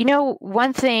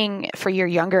 one thing for your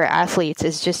younger athletes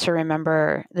is just to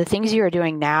remember the things you are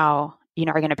doing now,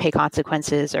 are going to pay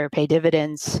consequences or pay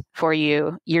dividends for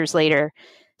you years later.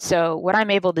 So what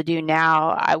I'm able to do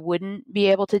now, I wouldn't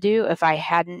be able to do if I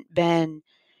hadn't been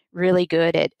really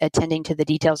good at attending to the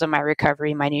details of my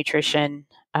recovery, my nutrition,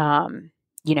 10,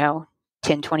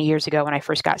 20 years ago when I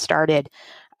first got started.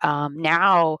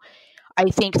 Now,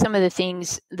 I think some of the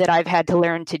things that I've had to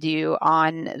learn to do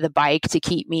on the bike to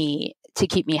keep me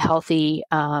healthy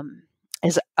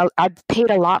is I've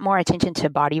paid a lot more attention to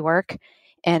body work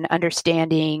and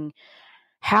understanding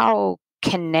how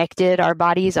connected our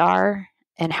bodies are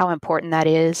and how important that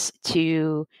is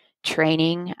to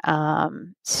training.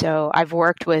 So I've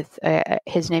worked with,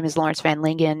 his name is Lawrence Van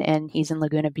Lingen, and he's in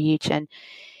Laguna Beach, and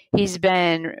he's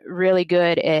been really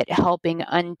good at helping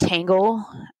untangle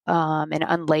and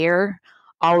unlayer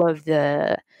all of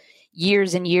the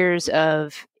years and years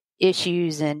of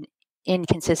issues and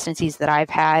inconsistencies that I've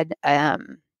had.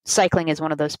 Cycling is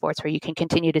one of those sports where you can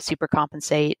continue to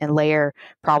supercompensate and layer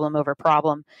problem over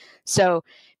problem. So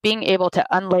being able to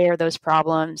unlayer those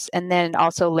problems and then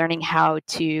also learning how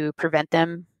to prevent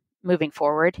them moving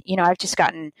forward. I've just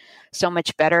gotten so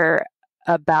much better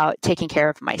about taking care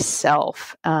of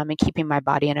myself and keeping my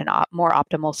body in a more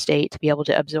optimal state to be able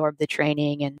to absorb the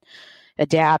training and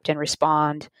adapt and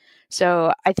respond.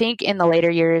 So I think in the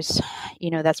later years,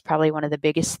 that's probably one of the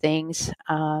biggest things.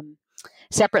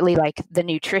 Separately, like the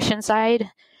nutrition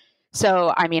side.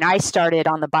 So, I started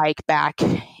on the bike back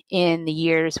in the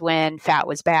years when fat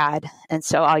was bad. And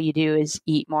so all you do is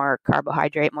eat more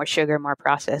carbohydrate, more sugar, more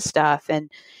processed stuff.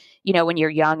 And, when you're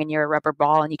young and you're a rubber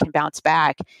ball and you can bounce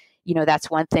back,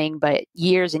 that's one thing. But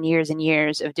years and years and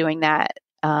years of doing that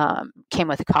came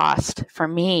with a cost for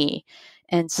me.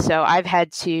 And so I've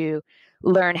had to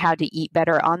learn how to eat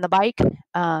better on the bike.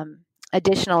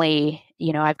 Additionally,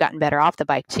 I've gotten better off the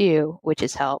bike too, which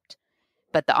has helped.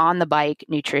 But the on the bike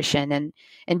nutrition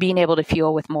and being able to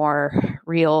fuel with more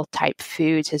real type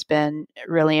foods has been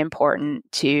really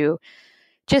important to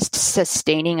just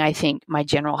sustaining, I think, my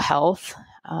general health,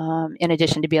 in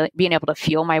addition to being able to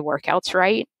fuel my workouts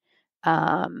right.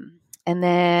 And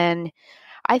then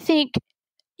I think,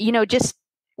 just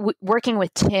working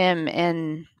with Tim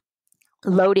and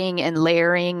loading and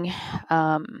layering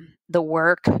the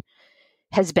work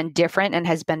has been different and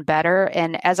has been better.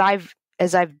 And as I've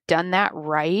done that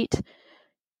right,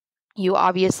 you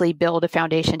obviously build a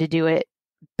foundation to do it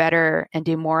better and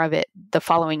do more of it the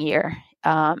following year.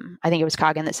 I think it was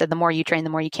Coggin that said, the more you train,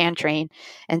 the more you can train.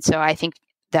 And so I think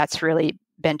that's really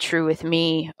been true with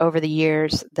me over the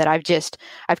years, that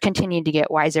I've continued to get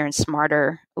wiser and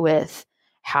smarter with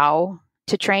how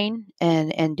to train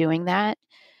and doing that.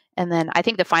 And then I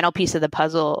think the final piece of the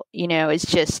puzzle, is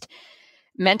just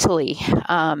mentally,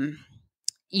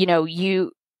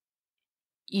 you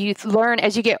learn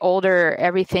as you get older,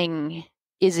 everything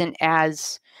isn't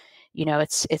as,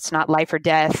 it's not life or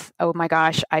death. Oh my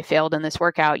gosh, I failed in this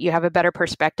workout. You have a better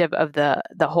perspective of the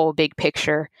whole big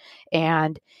picture,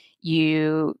 and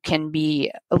you can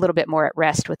be a little bit more at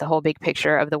rest with the whole big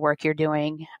picture of the work you're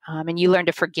doing. And you learn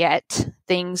to forget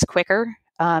things quicker.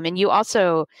 And you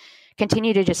also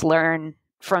continue to just learn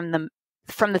from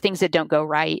the things that don't go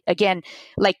right. Again,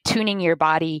 like tuning your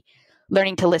body,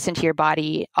 learning to listen to your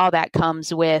body, all that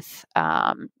comes with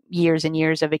years and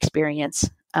years of experience.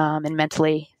 And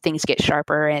mentally, things get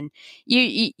sharper, and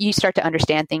you start to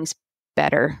understand things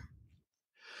better.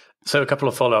 So a couple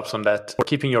of follow-ups on that.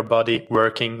 Keeping your body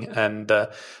working and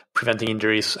preventing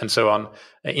injuries and so on.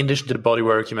 In addition to the body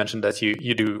work, you mentioned that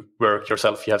you do work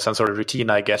yourself. You have some sort of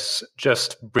routine, I guess.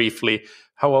 Just briefly,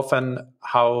 how often,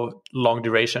 how long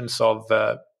durations of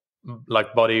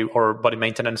like body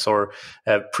maintenance or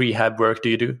prehab work do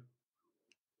you do?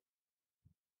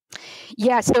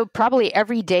 Yeah, so probably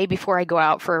every day before I go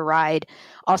out for a ride,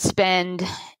 I'll spend,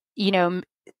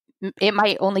 it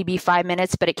might only be 5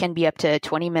 minutes, but it can be up to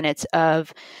 20 minutes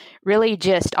of really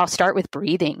I'll start with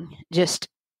just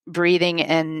breathing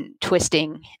and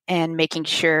twisting and making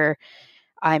sure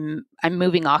I'm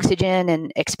moving oxygen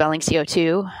and expelling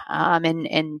CO2,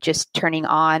 and just turning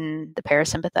on the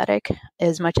parasympathetic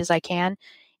as much as I can.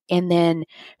 And then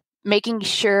making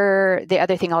sure, the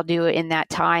other thing I'll do in that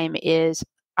time is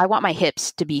I want my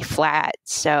hips to be flat.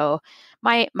 So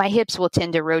my hips will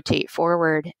tend to rotate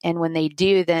forward. And when they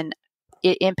do, then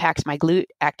it impacts my glute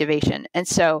activation. And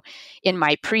so in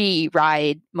my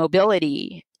pre-ride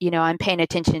mobility, I'm paying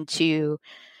attention to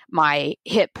my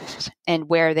hips and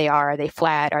where they are. Are they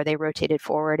flat? Are they rotated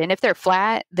forward? And if they're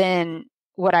flat, then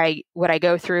what I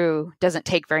go through doesn't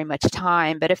take very much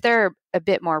time. But if they're a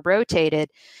bit more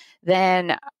rotated,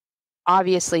 then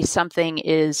obviously something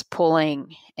is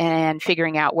pulling, and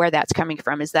figuring out where that's coming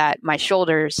from. Is that my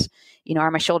shoulders,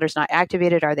 are my shoulders not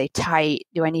activated? Are they tight?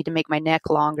 Do I need to make my neck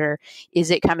longer?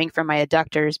 Is it coming from my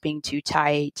adductors being too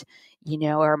tight?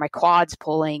 Or are my quads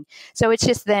pulling? So it's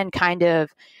just then kind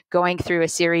of going through a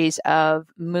series of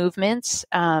movements,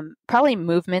 probably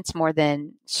movements more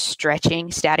than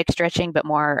stretching, static stretching, but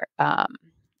more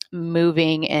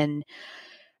moving and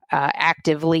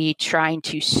actively trying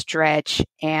to stretch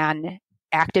and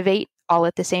activate all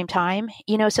at the same time,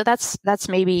 so that's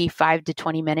maybe 5 to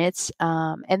 20 minutes.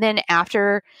 And then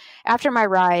after my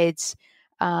rides,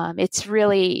 it's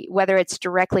really, whether it's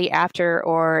directly after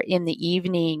or in the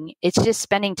evening, it's just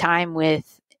spending time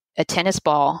with a tennis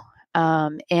ball,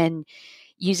 and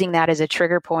using that as a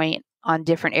trigger point on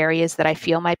different areas that I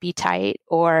feel might be tight,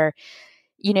 or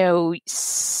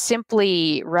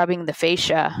simply rubbing the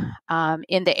fascia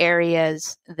in the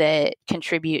areas that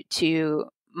contribute to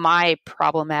my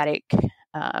problematic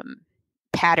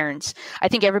patterns. I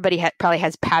think everybody probably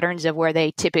has patterns of where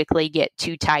they typically get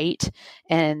too tight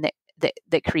and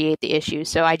that create the issue.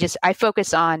 So I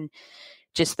focus on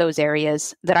just those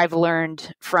areas that I've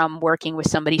learned from working with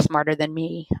somebody smarter than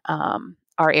me,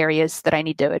 are areas that I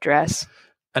need to address.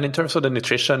 And in terms of the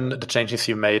nutrition, the changes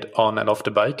you made on and off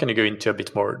the bike, can you go into a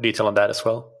bit more detail on that as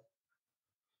well?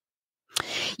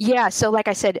 Yeah. So like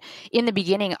I said, in the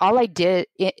beginning, all I did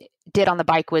on the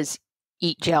bike was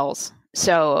eat gels.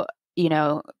 So,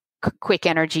 quick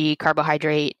energy,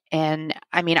 carbohydrate. And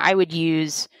I would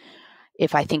use,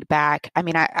 if I think back,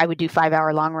 I would do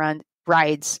 5-hour long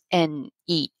rides and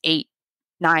eat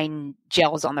 8-9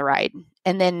 gels on the ride.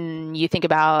 And then you think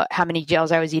about how many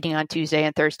gels I was eating on Tuesday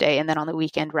and Thursday, and then on the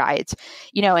weekend rides,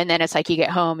 and then it's like you get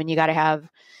home and you got to have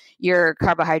your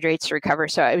carbohydrates to recover.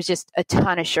 So it was just a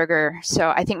ton of sugar.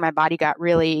 So I think my body got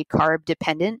really carb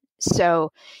dependent.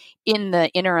 So in the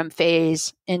interim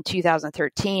phase in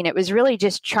 2013, it was really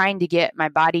just trying to get my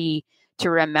body to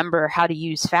remember how to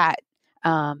use fat.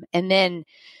 And then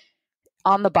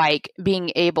on the bike,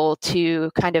 being able to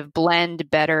kind of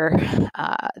blend better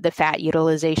the fat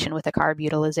utilization with the carb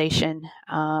utilization.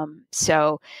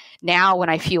 So now when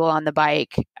I fuel on the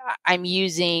bike, I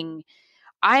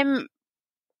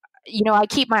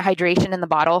keep my hydration in the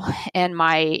bottle and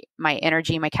my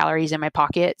energy, my calories in my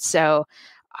pocket. So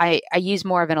I use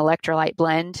more of an electrolyte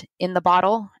blend in the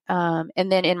bottle.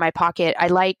 And then in my pocket, I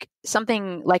like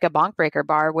something like a bonk breaker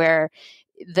bar where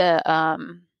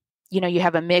you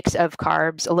have a mix of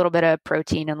carbs, a little bit of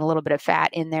protein, and a little bit of fat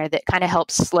in there that kind of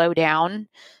helps slow down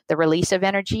the release of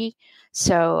energy.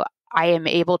 So I am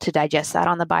able to digest that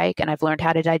on the bike, and I've learned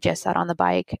how to digest that on the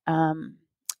bike.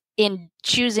 In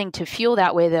choosing to fuel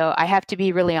that way, though, I have to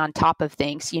be really on top of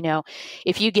things.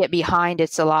 If you get behind,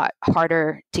 it's a lot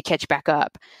harder to catch back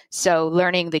up. So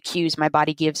learning the cues my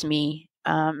body gives me,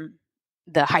 the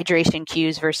hydration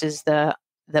cues versus the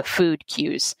food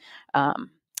cues.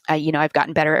 I've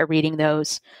gotten better at reading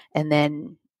those and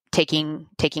then taking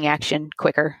action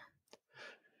quicker.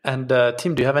 And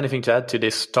Tim, do you have anything to add to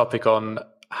this topic on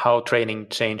how training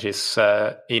changes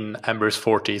in Amber's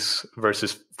 40s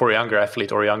versus for a younger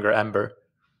athlete or younger Amber?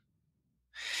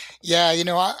 Yeah,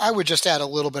 I would just add a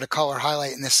little bit of color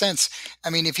highlight in this sense. I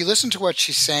mean, if you listen to what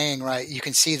she's saying, right, you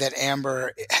can see that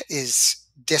Amber is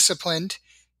disciplined,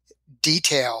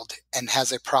 detailed, and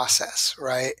has a process,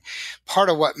 right? Part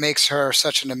of what makes her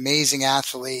such an amazing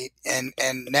athlete, and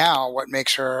now what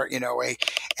makes her,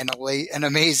 an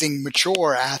amazing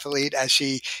mature athlete as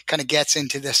she kind of gets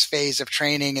into this phase of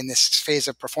training and this phase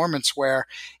of performance where,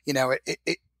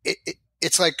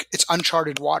 it's like it's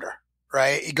uncharted water,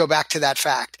 right? You go back to that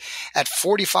fact at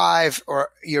 45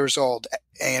 years old,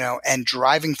 and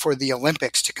driving for the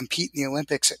Olympics to compete in the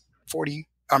Olympics at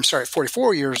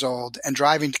 44 years old and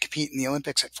driving to compete in the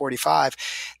Olympics at 45,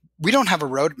 we don't have a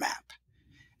roadmap.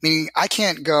 Meaning I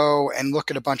can't go and look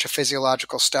at a bunch of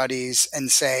physiological studies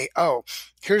and say, oh,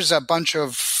 here's a bunch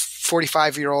of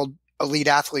 45-year-old elite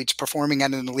athletes performing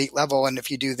at an elite level. And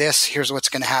if you do this, here's what's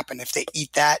going to happen. If they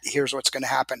eat that, here's what's going to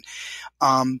happen.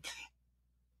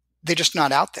 They're just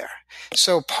not out there.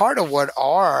 So part of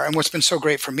and what's been so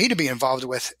great for me to be involved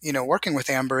with, working with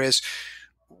Amber is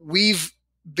we've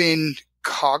been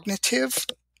cognitive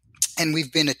and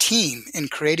we've been a team in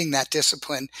creating that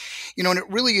discipline, and it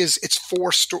really is, it's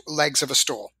four legs of a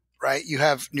stool, right? You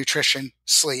have nutrition,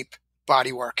 sleep,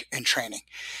 body work, and training.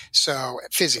 So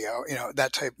physio,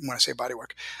 that type, when I say body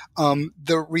work,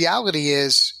 the reality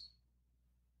is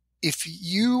if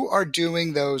you are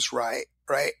doing those right,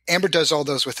 Amber does all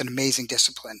those with an amazing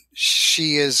discipline.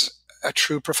 She is a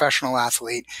true professional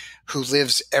athlete who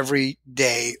lives every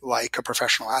day like a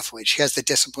professional athlete. She has the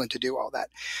discipline to do all that,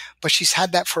 but she's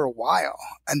had that for a while.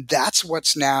 And that's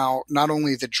what's now not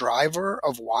only the driver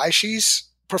of why she's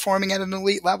performing at an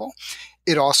elite level,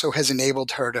 it also has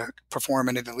enabled her to perform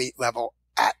at an elite level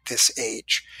at this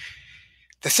age.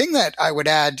 The thing that I would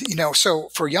add, so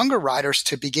for younger riders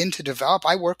to begin to develop,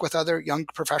 I work with other young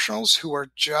professionals who are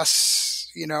just,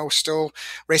 still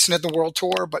racing at the world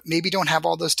tour, but maybe don't have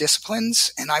all those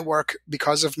disciplines. And I work,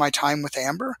 because of my time with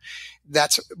Amber,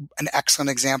 that's an excellent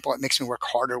example. It makes me work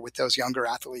harder with those younger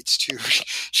athletes to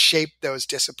shape those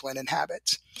discipline and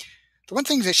habits. The one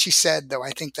thing that she said, though,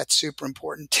 I think that's super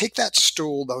important. Take that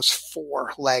stool, those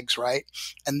four legs, right?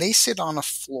 And they sit on a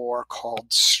floor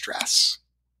called stress.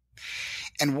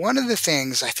 And one of the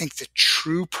things I think the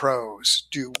true pros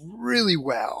do really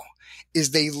well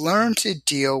is they learn to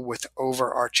deal with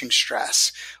overarching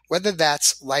stress, whether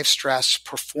that's life stress,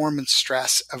 performance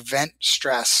stress, event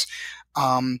stress.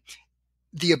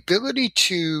 The ability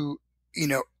to,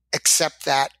 accept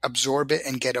that, absorb it,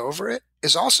 and get over it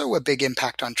is also a big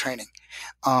impact on training.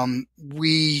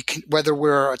 Whether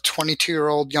we're a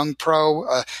 22-year-old young pro,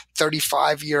 a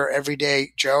 35-year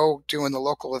everyday Joe doing the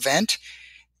local event,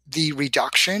 the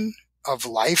reduction of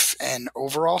life and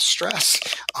overall stress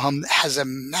has a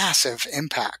massive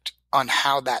impact on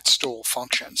how that stool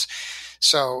functions.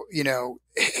 So,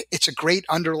 it's a great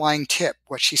underlying tip.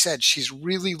 What she said, she's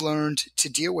really learned to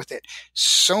deal with it.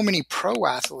 So many pro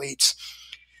athletes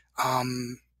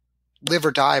live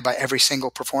or die by every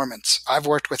single performance. I've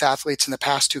worked with athletes in the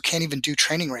past who can't even do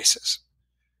training races,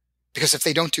 because if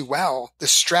they don't do well, the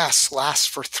stress lasts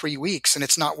for 3 weeks and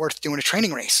it's not worth doing a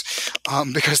training race,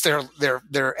 because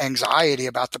their anxiety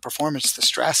about the performance, the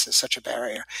stress is such a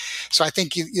barrier. So I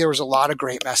think there was a lot of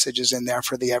great messages in there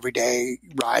for the everyday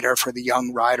rider, for the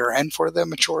young rider, and for the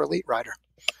mature elite rider.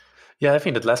 Yeah, I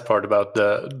think that last part about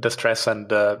the stress and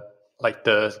the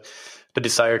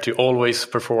desire to always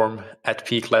perform at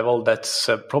peak level, that's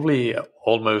probably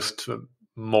almost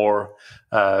more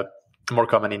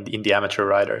common in the amateur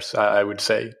riders. I would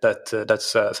say that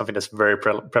that's something that's very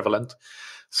prevalent.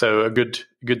 So a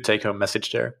good take-home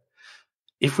message there.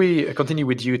 If we continue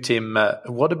with you, Tim,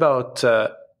 what about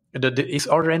are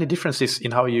there any differences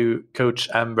in how you coach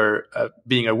Amber,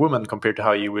 being a woman, compared to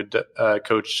how you would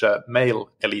coach male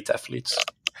elite athletes?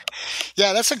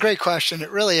 Yeah, that's a great question. It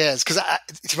really is. Because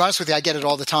to be honest with you, I get it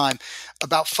all the time.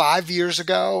 About 5 years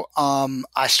ago,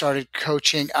 I started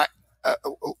coaching.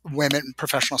 women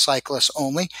professional cyclists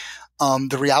only.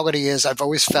 The reality is I've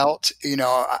always felt,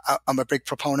 I'm a big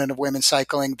proponent of women's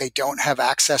cycling. They don't have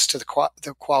access to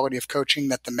the quality of coaching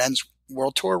that the men's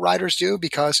World Tour riders do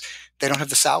because they don't have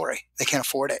the salary. They can't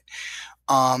afford it.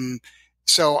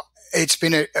 So it's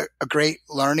been a great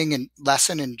learning and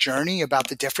lesson and journey about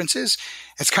the differences.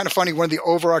 It's kind of funny. One of the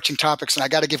overarching topics, and I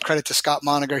got to give credit to Scott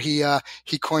Moniger. He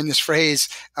coined this phrase,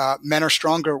 men are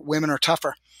stronger, women are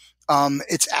tougher.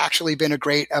 It's actually been a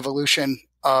great evolution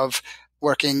of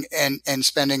working and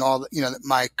spending all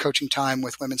my coaching time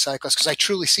with women cyclists, because I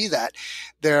truly see that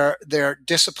their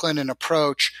discipline and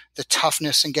approach, the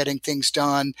toughness in getting things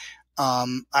done,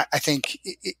 I think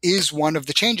is one of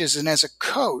the changes. And as a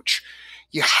coach,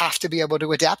 you have to be able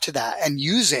to adapt to that and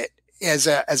use it as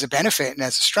a benefit and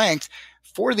as a strength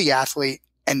for the athlete,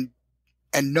 and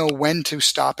know when to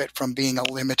stop it from being a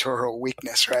limiter or a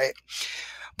weakness, right?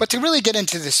 But to really get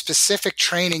into the specific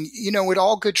training, with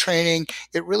all good training,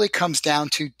 it really comes down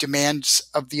to demands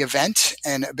of the event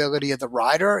and ability of the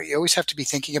rider. You always have to be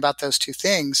thinking about those two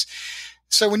things.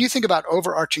 So when you think about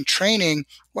overarching training,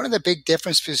 one of the big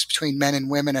differences between men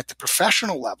and women at the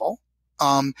professional level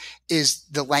is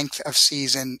the length of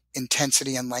season,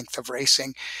 intensity, and length of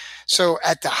racing. So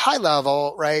at the high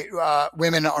level, right,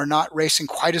 women are not racing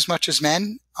quite as much as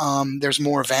men. There's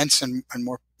more events and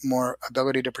more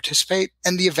ability to participate,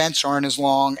 and the events aren't as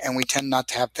long, and we tend not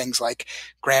to have things like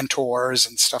grand tours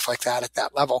and stuff like that at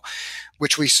that level,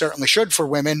 which we certainly should for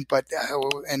women, but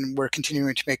and we're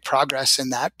continuing to make progress in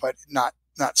that, but not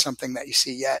something that you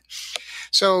see yet.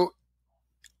 So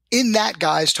in that,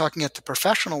 guys, talking at the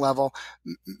professional level,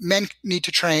 men need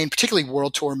to train, particularly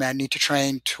World Tour men need to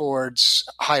train towards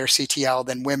higher CTL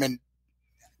than women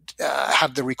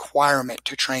have the requirement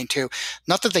to train to.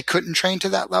 Not that they couldn't train to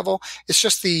that level. It's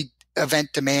just the event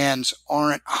demands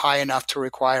aren't high enough to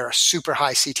require a super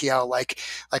high CTL like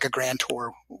a Grand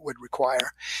Tour would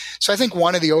require. So I think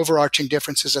one of the overarching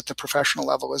differences at the professional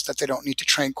level is that they don't need to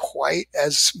train quite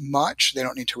as much. They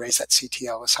don't need to raise that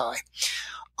CTL as high.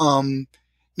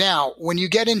 Now, when you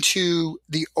get into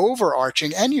the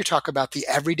overarching and you talk about the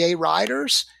everyday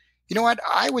riders, you know what?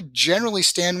 I would generally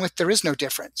stand with there is no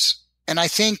difference. And I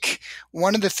think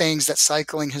one of the things that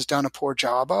cycling has done a poor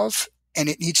job of, and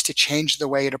it needs to change the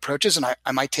way it approaches, and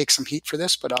I might take some heat for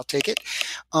this, but I'll take it.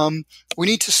 We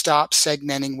need to stop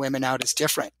segmenting women out as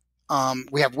different.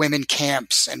 We have women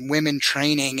camps and women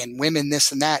training and women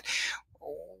this and that.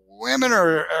 Women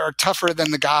are tougher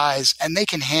than the guys, and they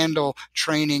can handle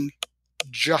training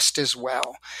just as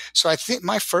well. So I think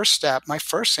my first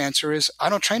answer is I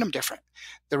don't train them different.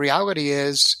 The reality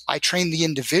is I train the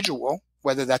individual,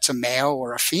 whether that's a male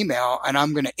or a female, and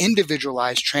I'm going to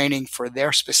individualize training for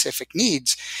their specific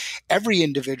needs. Every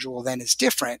individual then is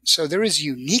different. So there is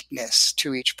uniqueness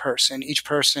to each person. Each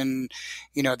person,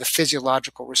 the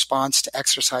physiological response to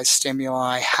exercise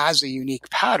stimuli has a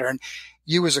unique pattern.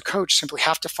 You as a coach simply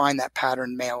have to find that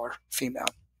pattern, male or female.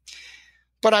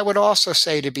 But I would also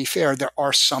say, to be fair, there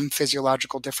are some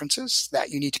physiological differences that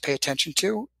you need to pay attention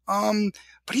to.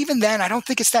 But even then, I don't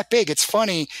think it's that big. It's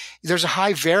funny. There's a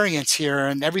high variance here,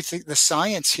 and everything, the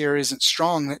science here isn't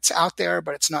strong. It's out there,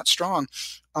 but it's not strong.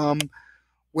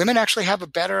 Women actually have a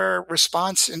better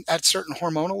response at certain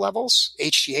hormonal levels,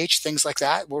 HGH, things like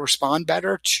that, will respond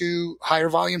better to higher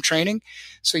volume training.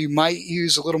 So you might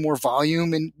use a little more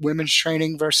volume in women's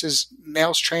training versus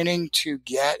males training to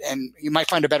get, and you might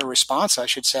find a better response, I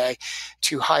should say,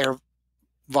 to higher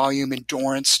volume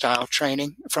endurance style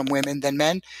training from women than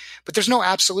men. But there's no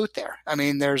absolute there. I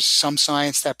mean, there's some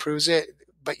science that proves it,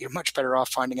 but you're much better off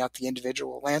finding out the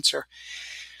individual answer.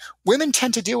 Women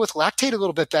tend to deal with lactate a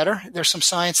little bit better. There's some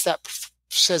science that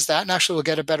says that, and actually will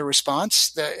get a better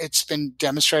response. It's been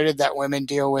demonstrated that women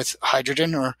deal with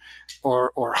hydrogen or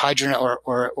hydrogen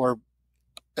or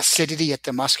acidity at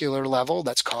the muscular level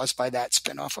that's caused by that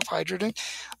spin-off of hydrogen.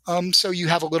 So you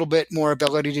have a little bit more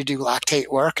ability to do lactate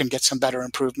work and get some better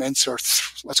improvements, or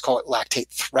let's call it lactate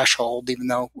threshold, even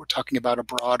though we're talking about a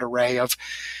broad array of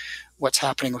what's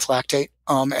happening with lactate,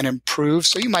 and improve.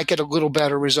 So you might get a little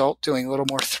better result doing a little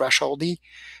more thresholdy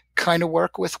kind of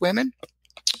work with women.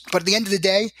 But at the end of the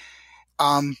day,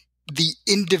 the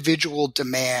individual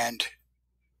demand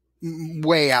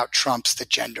way out trumps the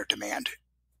gender demand.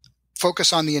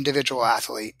 Focus on the individual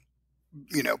athlete,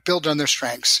 build on their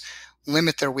strengths,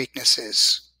 limit their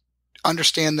weaknesses,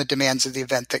 understand the demands of the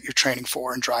event that you're training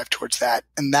for and drive towards that.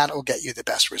 And that'll get you the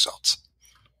best results.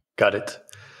 Got it.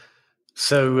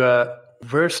 So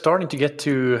we're starting to get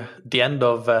to the end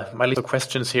of my list of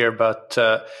questions here, but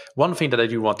one thing that I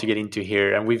do want to get into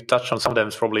here, and we've touched on some of them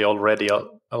probably already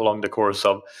along the course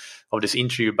of this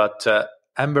interview, but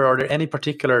Amber, are there any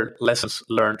particular lessons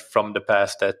learned from the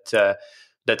past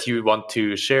that you want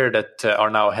to share that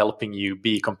are now helping you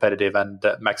be competitive and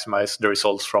maximize the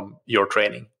results from your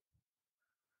training?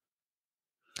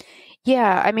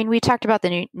 Yeah, I mean, we talked about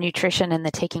the nutrition and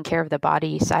the taking care of the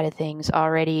body side of things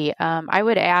already. I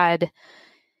would add,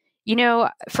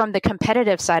 from the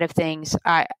competitive side of things,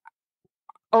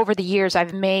 over the years,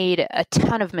 I've made a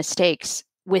ton of mistakes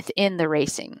within the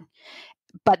racing,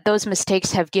 but those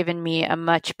mistakes have given me a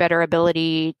much better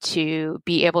ability to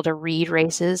be able to read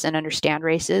races and understand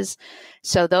races.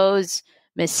 So those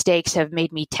mistakes have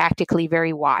made me tactically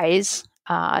very wise.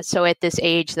 So at this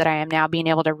age that I am now, being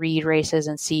able to read races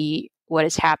and see what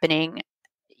is happening,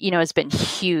 has been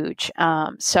huge.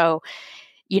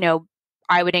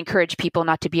 I would encourage people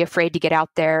not to be afraid to get out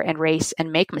there and race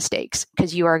and make mistakes,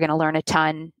 because you are going to learn a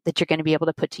ton that you're going to be able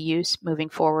to put to use moving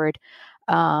forward.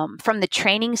 From the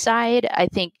training side, I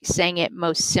think saying it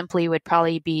most simply would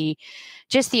probably be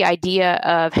just the idea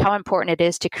of how important it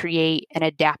is to create an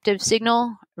adaptive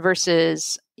signal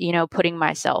versus, putting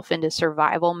myself into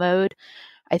survival mode.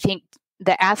 I think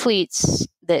the athletes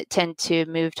that tend to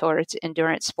move towards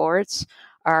endurance sports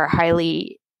are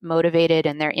highly motivated,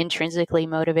 and they're intrinsically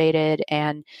motivated,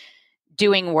 and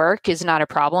doing work is not a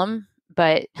problem,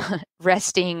 but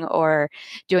resting or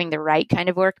doing the right kind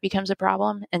of work becomes a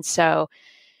problem. And so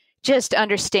just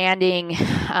understanding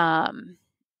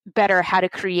better how to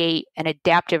create an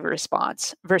adaptive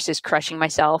response versus crushing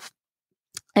myself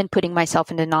and putting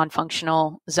myself into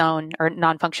non-functional zone or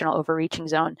non-functional overreaching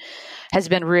zone has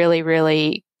been really,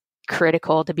 really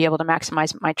critical to be able to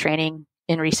maximize my training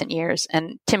in recent years.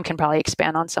 And Tim can probably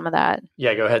expand on some of that.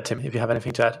 Yeah, go ahead, Tim, if you have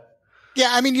anything to add.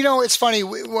 Yeah, I mean, it's funny.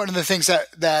 One of the things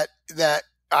that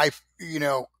I,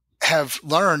 have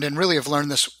learned, and really have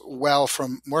learned this well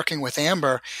from working with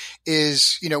Amber,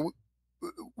 is,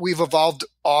 we've evolved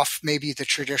off maybe the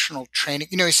traditional training.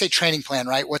 You say training plan,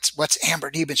 right? What's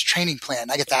Amber Neben's training plan?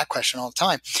 I get that question all the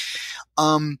time.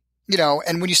 And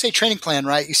when you say training plan,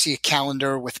 right, you see a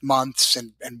calendar with months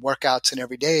and workouts and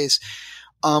every days.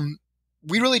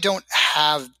 We really don't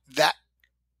have that.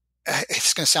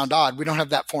 It's going to sound odd. We don't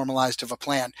have that formalized of a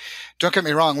plan. Don't get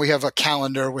me wrong. We have a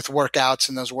calendar with workouts,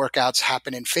 and those workouts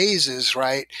happen in phases,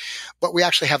 right? But we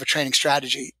actually have a training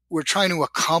strategy. We're trying to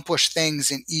accomplish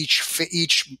things in each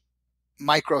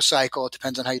microcycle. It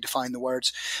depends on how you define the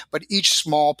words, but each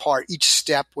small part, each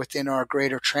step within our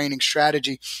greater training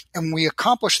strategy. And we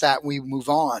accomplish that, we move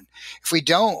on. If we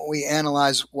don't, we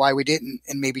analyze why we didn't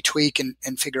and maybe tweak and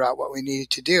figure out what we needed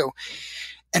to do.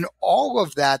 And all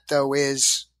of that, though,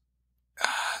 is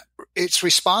it's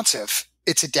responsive.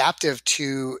 It's adaptive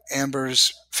to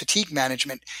Amber's fatigue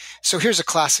management. So here's a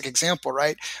classic example,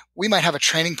 right? We might have a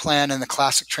training plan, and the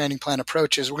classic training plan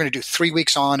approach is we're going to do 3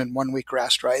 weeks on and 1 week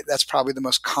rest, right? That's probably the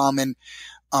most common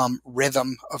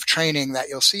rhythm of training that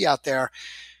you'll see out there.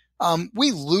 We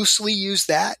loosely use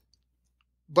that,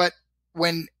 but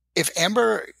if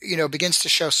Amber, begins to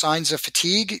show signs of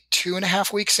fatigue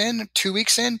 2.5 weeks in, 2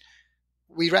 weeks in,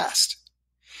 we rest.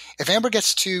 If Amber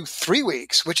gets to 3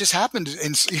 weeks, which has happened,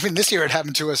 even this year it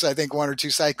happened to us, I think 1 or 2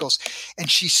 cycles, and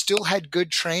she still had good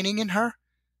training in her,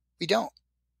 we don't.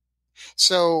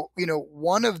 So,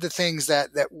 one of the things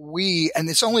that we, and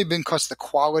it's only been because of the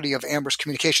quality of Amber's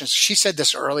communications. She said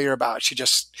this earlier about,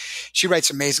 she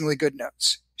writes amazingly good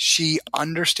notes. She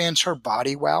understands her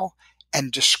body well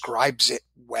and describes it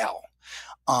well.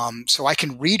 So I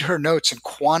can read her notes and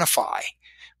quantify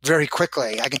very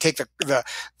quickly. I can take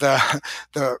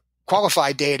the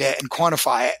qualified data and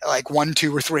quantify it like 1,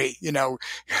 2, or 3,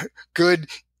 good,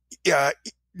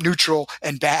 neutral,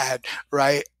 and bad,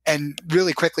 right? And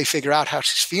really quickly figure out how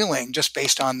she's feeling just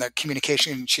based on the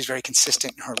communication. She's very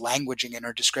consistent in her languaging and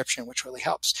her description, which really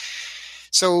helps.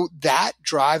 So that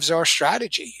drives our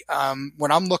strategy.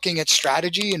 When I'm looking at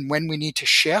strategy and when we need to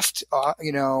shift, off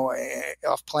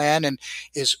plan, and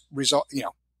is result,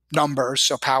 numbers,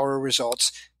 so power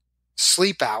results,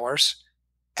 sleep hours,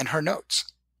 and her notes.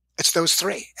 It's those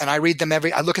 3. And I read them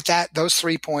I look at those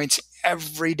 3 points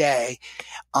every day.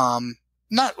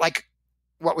 Not like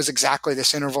what was exactly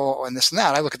this interval and this and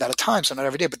that. I look at that at times, so not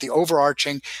every day, but the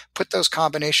overarching, put those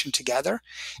combination together,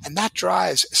 and that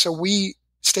drives. So we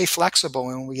stay flexible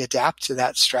and we adapt to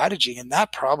that strategy. And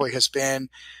that probably has been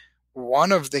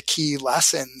one of the key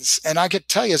lessons. And I could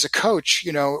tell you as a coach,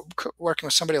 working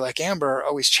with somebody like Amber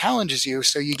always challenges you,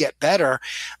 so you get better.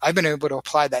 I've been able to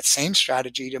apply that same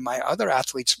strategy to my other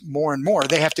athletes more and more.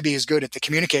 They have to be as good at the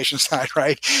communication side,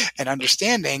 right, and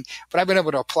understanding, but I've been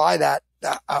able to apply that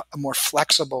a more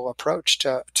flexible approach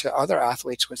to other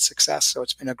athletes with success. So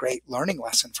it's been a great learning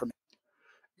lesson for me.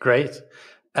 Great.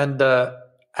 And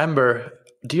Amber,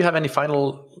 do you have any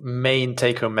final main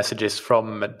take-home messages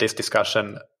from this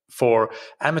discussion for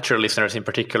amateur listeners in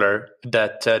particular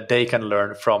that they can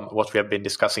learn from what we have been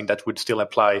discussing that would still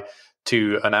apply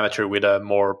to an amateur with a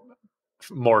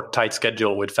more tight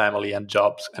schedule with family and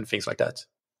jobs and things like that?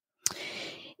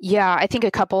 Yeah, I think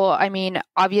a couple. I mean,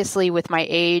 obviously with my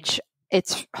age,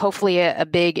 it's hopefully a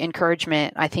big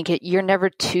encouragement. I think you're never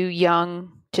too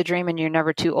young to dream and you're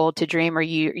never too old to dream, or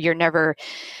you're never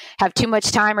have too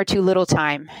much time or too little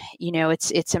time.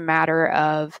 It's a matter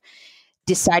of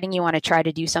deciding you want to try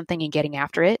to do something and getting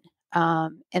after it.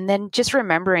 And then just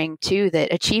remembering too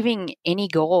that achieving any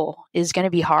goal is going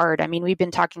to be hard. I mean, we've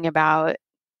been talking about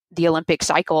the Olympic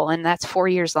cycle, and that's 4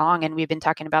 years long. And we've been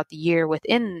talking about the year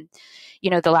within,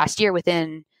 the last year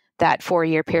within that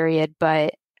 4-year period.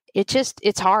 But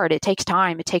it's hard. It takes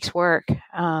time. It takes work.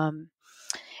 And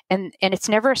it's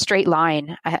never a straight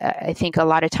line. I think a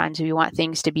lot of times we want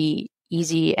things to be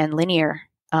easy and linear,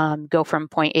 go from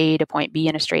point A to point B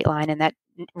in a straight line. And that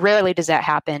rarely does that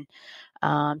happen.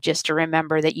 Just to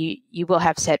remember that you will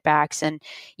have setbacks, and,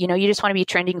 you just want to be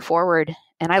trending forward.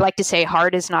 And I like to say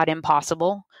hard is not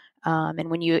impossible. And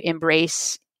when you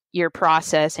embrace your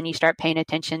process and you start paying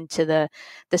attention to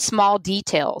the small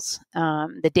details,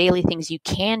 the daily things you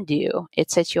can do, it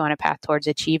sets you on a path towards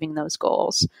achieving those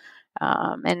goals.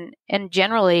 And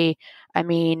generally, I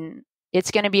mean,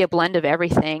 it's going to be a blend of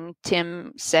everything.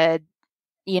 Tim said,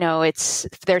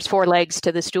 there's 4 legs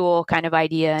to the stool kind of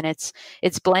idea, and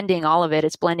it's blending all of it.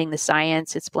 It's blending the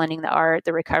science, it's blending the art,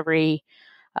 the recovery.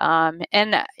 And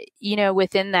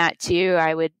within that too,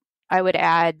 I would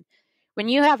add, when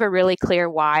you have a really clear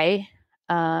why,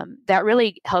 that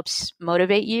really helps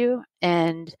motivate you,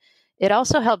 and it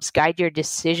also helps guide your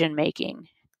decision making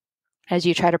as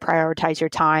you try to prioritize your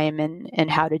time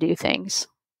and how to do things.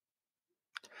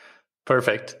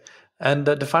 Perfect. And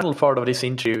the final part of this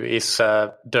interview is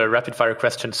the rapid fire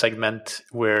question segment,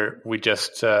 where we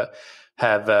just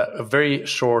have a very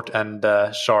short and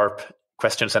sharp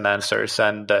questions and answers.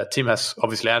 And Tim has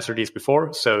obviously answered these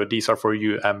before, so these are for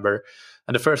you, Amber.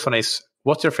 And the first one is,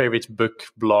 what's your favorite book,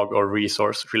 blog, or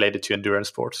resource related to endurance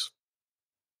sports?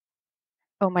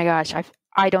 Oh my gosh,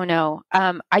 I don't know.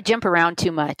 I jump around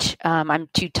too much. I'm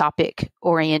too topic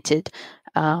oriented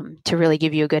to really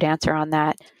give you a good answer on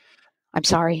that. I'm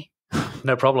sorry.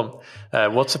 No problem.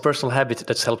 What's a personal habit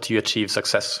that's helped you achieve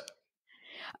success?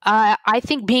 I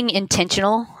think being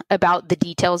intentional about the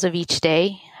details of each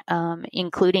day,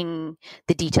 including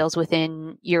the details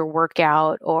within your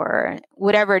workout or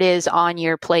whatever it is on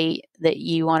your plate that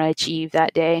you want to achieve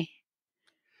that day.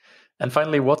 And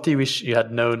finally, what do you wish you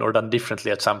had known or done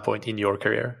differently at some point in your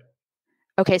career?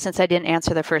 Okay, since I didn't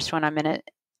answer the first one, I'm going to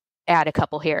add a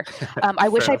couple here. I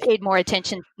wish I paid more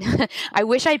attention. I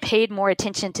wish I paid more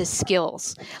attention to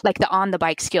skills, like the on the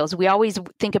bike skills. We always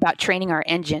think about training our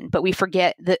engine, but we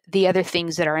forget the other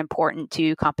things that are important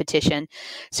to competition.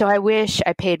 So I wish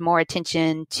I paid more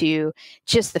attention to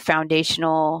just the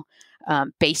foundational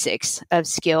basics of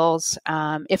skills.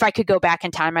 If I could go back in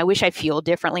time, I wish I fueled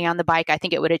differently on the bike. I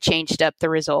think it would have changed up the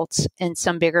results in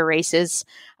some bigger races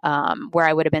where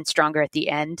I would have been stronger at the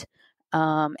end.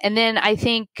 And then I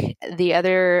think the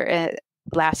other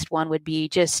last one would be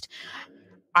just,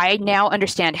 I now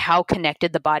understand how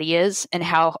connected the body is and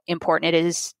how important it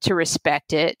is to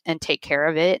respect it and take care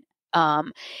of it.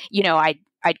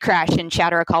 I'd crash and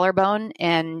shatter a collarbone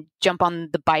and jump on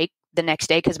the bike the next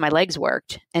day because my legs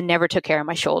worked and never took care of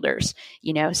my shoulders,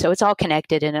 so it's all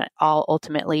connected, and it all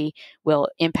ultimately will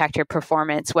impact your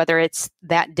performance, whether it's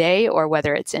that day or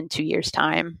whether it's in 2 years'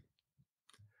 time.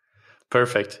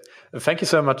 Perfect. Thank you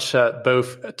so much,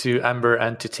 both to Amber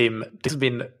and to Tim. This has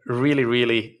been really,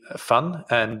 really fun,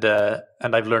 and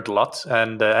I've learned a lot.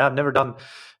 And I've never done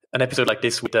an episode like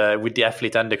this with the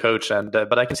athlete and the coach,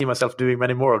 but I can see myself doing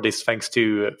many more of this thanks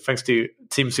to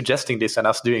Tim suggesting this and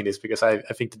us doing this, because I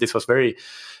think that this was very,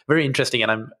 very interesting,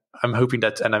 and I'm hoping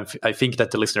that, and I think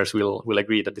that the listeners will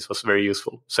agree that this was very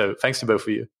useful. So thanks to both of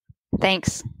you.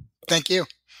 Thanks. Thank you.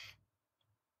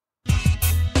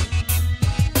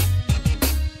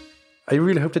 I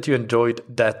really hope that you enjoyed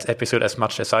that episode as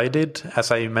much as I did.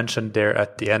 As I mentioned there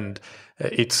at the end,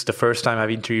 it's the first time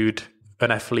I've interviewed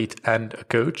an athlete and a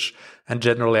coach. And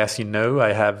generally, as you know,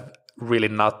 I have really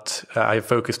not, I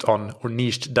focused on or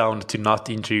niched down to not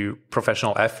interview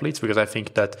professional athletes, because I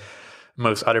think that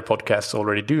most other podcasts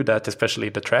already do that, especially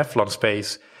in the triathlon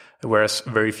space, whereas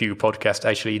very few podcasts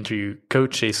actually interview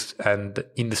coaches and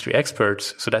industry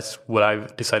experts. So that's what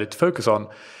I've decided to focus on.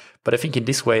 But I think in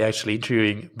this way, actually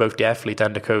interviewing both the athlete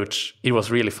and the coach, it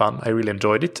was really fun. I really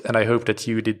enjoyed it. And I hope that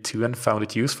you did too and found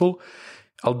it useful.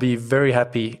 I'll be very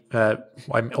happy.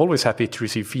 I'm always happy to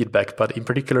receive feedback, but in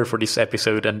particular for this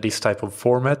episode and this type of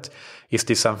format, is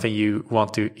this something you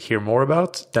want to hear more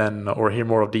about or hear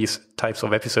more of these types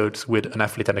of episodes with an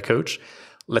athlete and a coach?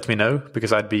 Let me know,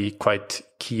 because I'd be quite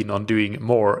keen on doing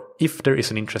more if there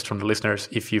is an interest from the listeners,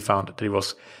 if you found that it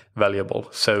was valuable.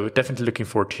 So definitely looking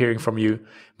forward to hearing from you.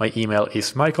 My email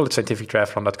is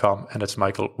michael@scientifictriathlon.com, and that's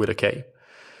Michael with a K.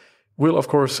 We'll, of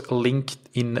course, link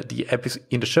in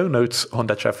the show notes on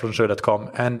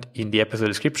thattriathlonshow.com and in the episode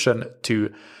description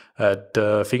to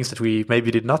the things that we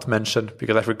maybe did not mention,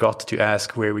 because I forgot to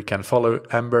ask where we can follow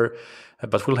Amber.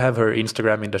 But we'll have her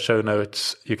Instagram in the show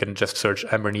notes. You can just search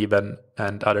Amber Neben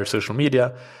and other social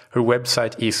media. Her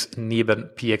website is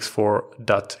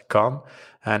nebenpx4.com.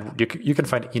 And you can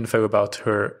find info about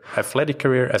her athletic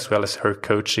career as well as her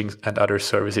coaching and other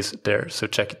services there. So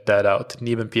check that out,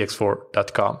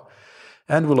 nebenpx4.com.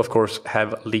 And we'll, of course,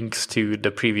 have links to the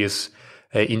previous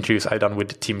interviews I've done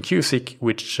with Tim Cusick,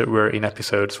 which were in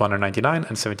episodes 199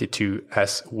 and 72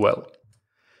 as well.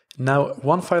 Now,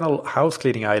 one final house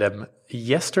cleaning item.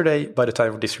 Yesterday, by the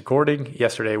time of this recording,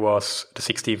 yesterday was the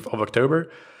 16th of October,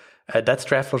 That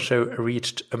Triathlon Show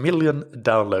reached 1 million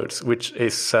downloads, which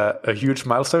is a huge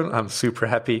milestone. I'm super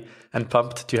happy and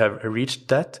pumped to have reached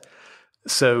that.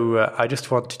 So I just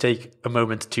want to take a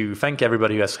moment to thank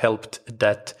everybody who has helped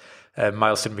that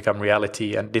milestone become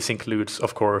reality. And this includes,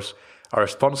 of course, our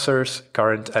sponsors,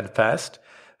 current and past.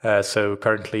 So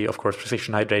currently, of course,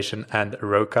 Precision Hydration and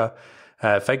Roka.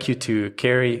 Thank you to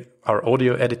Kerry, our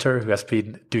audio editor, who has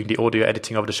been doing the audio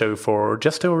editing of the show for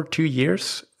just over 2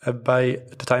 years by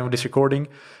the time of this recording,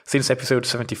 since episode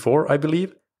 74, I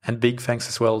believe. And big thanks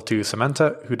as well to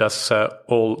Samantha, who does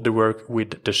all the work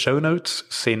with the show notes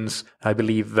since, I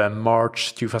believe,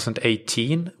 March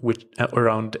 2018,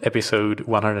 around episode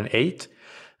 108.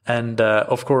 And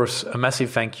of course, a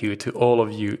massive thank you to all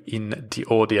of you in the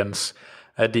audience.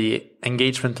 The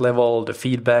engagement level, the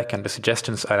feedback, and the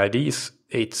suggestions and ideas,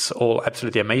 it's all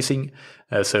absolutely amazing.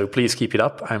 So please keep it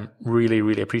up. I'm really,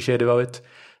 really appreciative of it.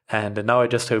 And now I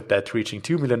just hope that reaching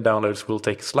 2 million downloads will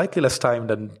take slightly less time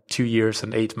than 2 years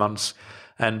and 8 months,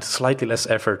 and slightly less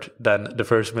effort than the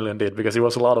first million did, because it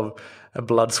was a lot of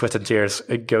blood, sweat, and tears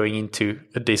going into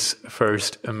this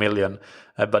first million.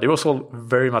 But it was all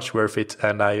very much worth it,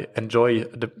 and I enjoy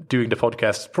doing the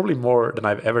podcast probably more than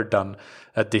I've ever done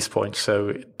at this point.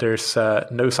 So there's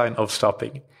no sign of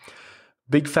stopping.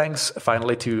 Big thanks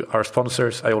finally to our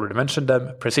sponsors. I already mentioned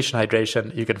them. Precision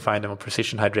Hydration. You can find them on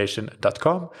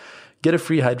precisionhydration.com. Get a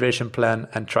free hydration plan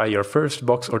and try your first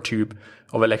box or tube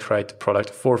of electrolyte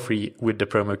product for free with the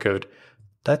promo code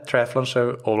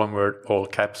ThatTriathlonShow, all one word, all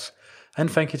caps.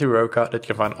 And thank you to Roka, that you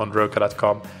can find on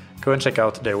roka.com. Go and check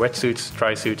out their wetsuits,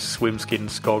 dry suits, swim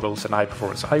skins, goggles, and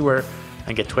high-performance eyewear,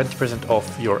 and get 20%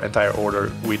 off your entire order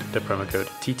with the promo code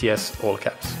TTS, all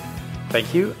caps.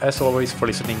 Thank you, as always, for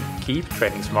listening. Keep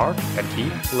training smart and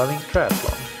keep loving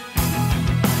triathlon.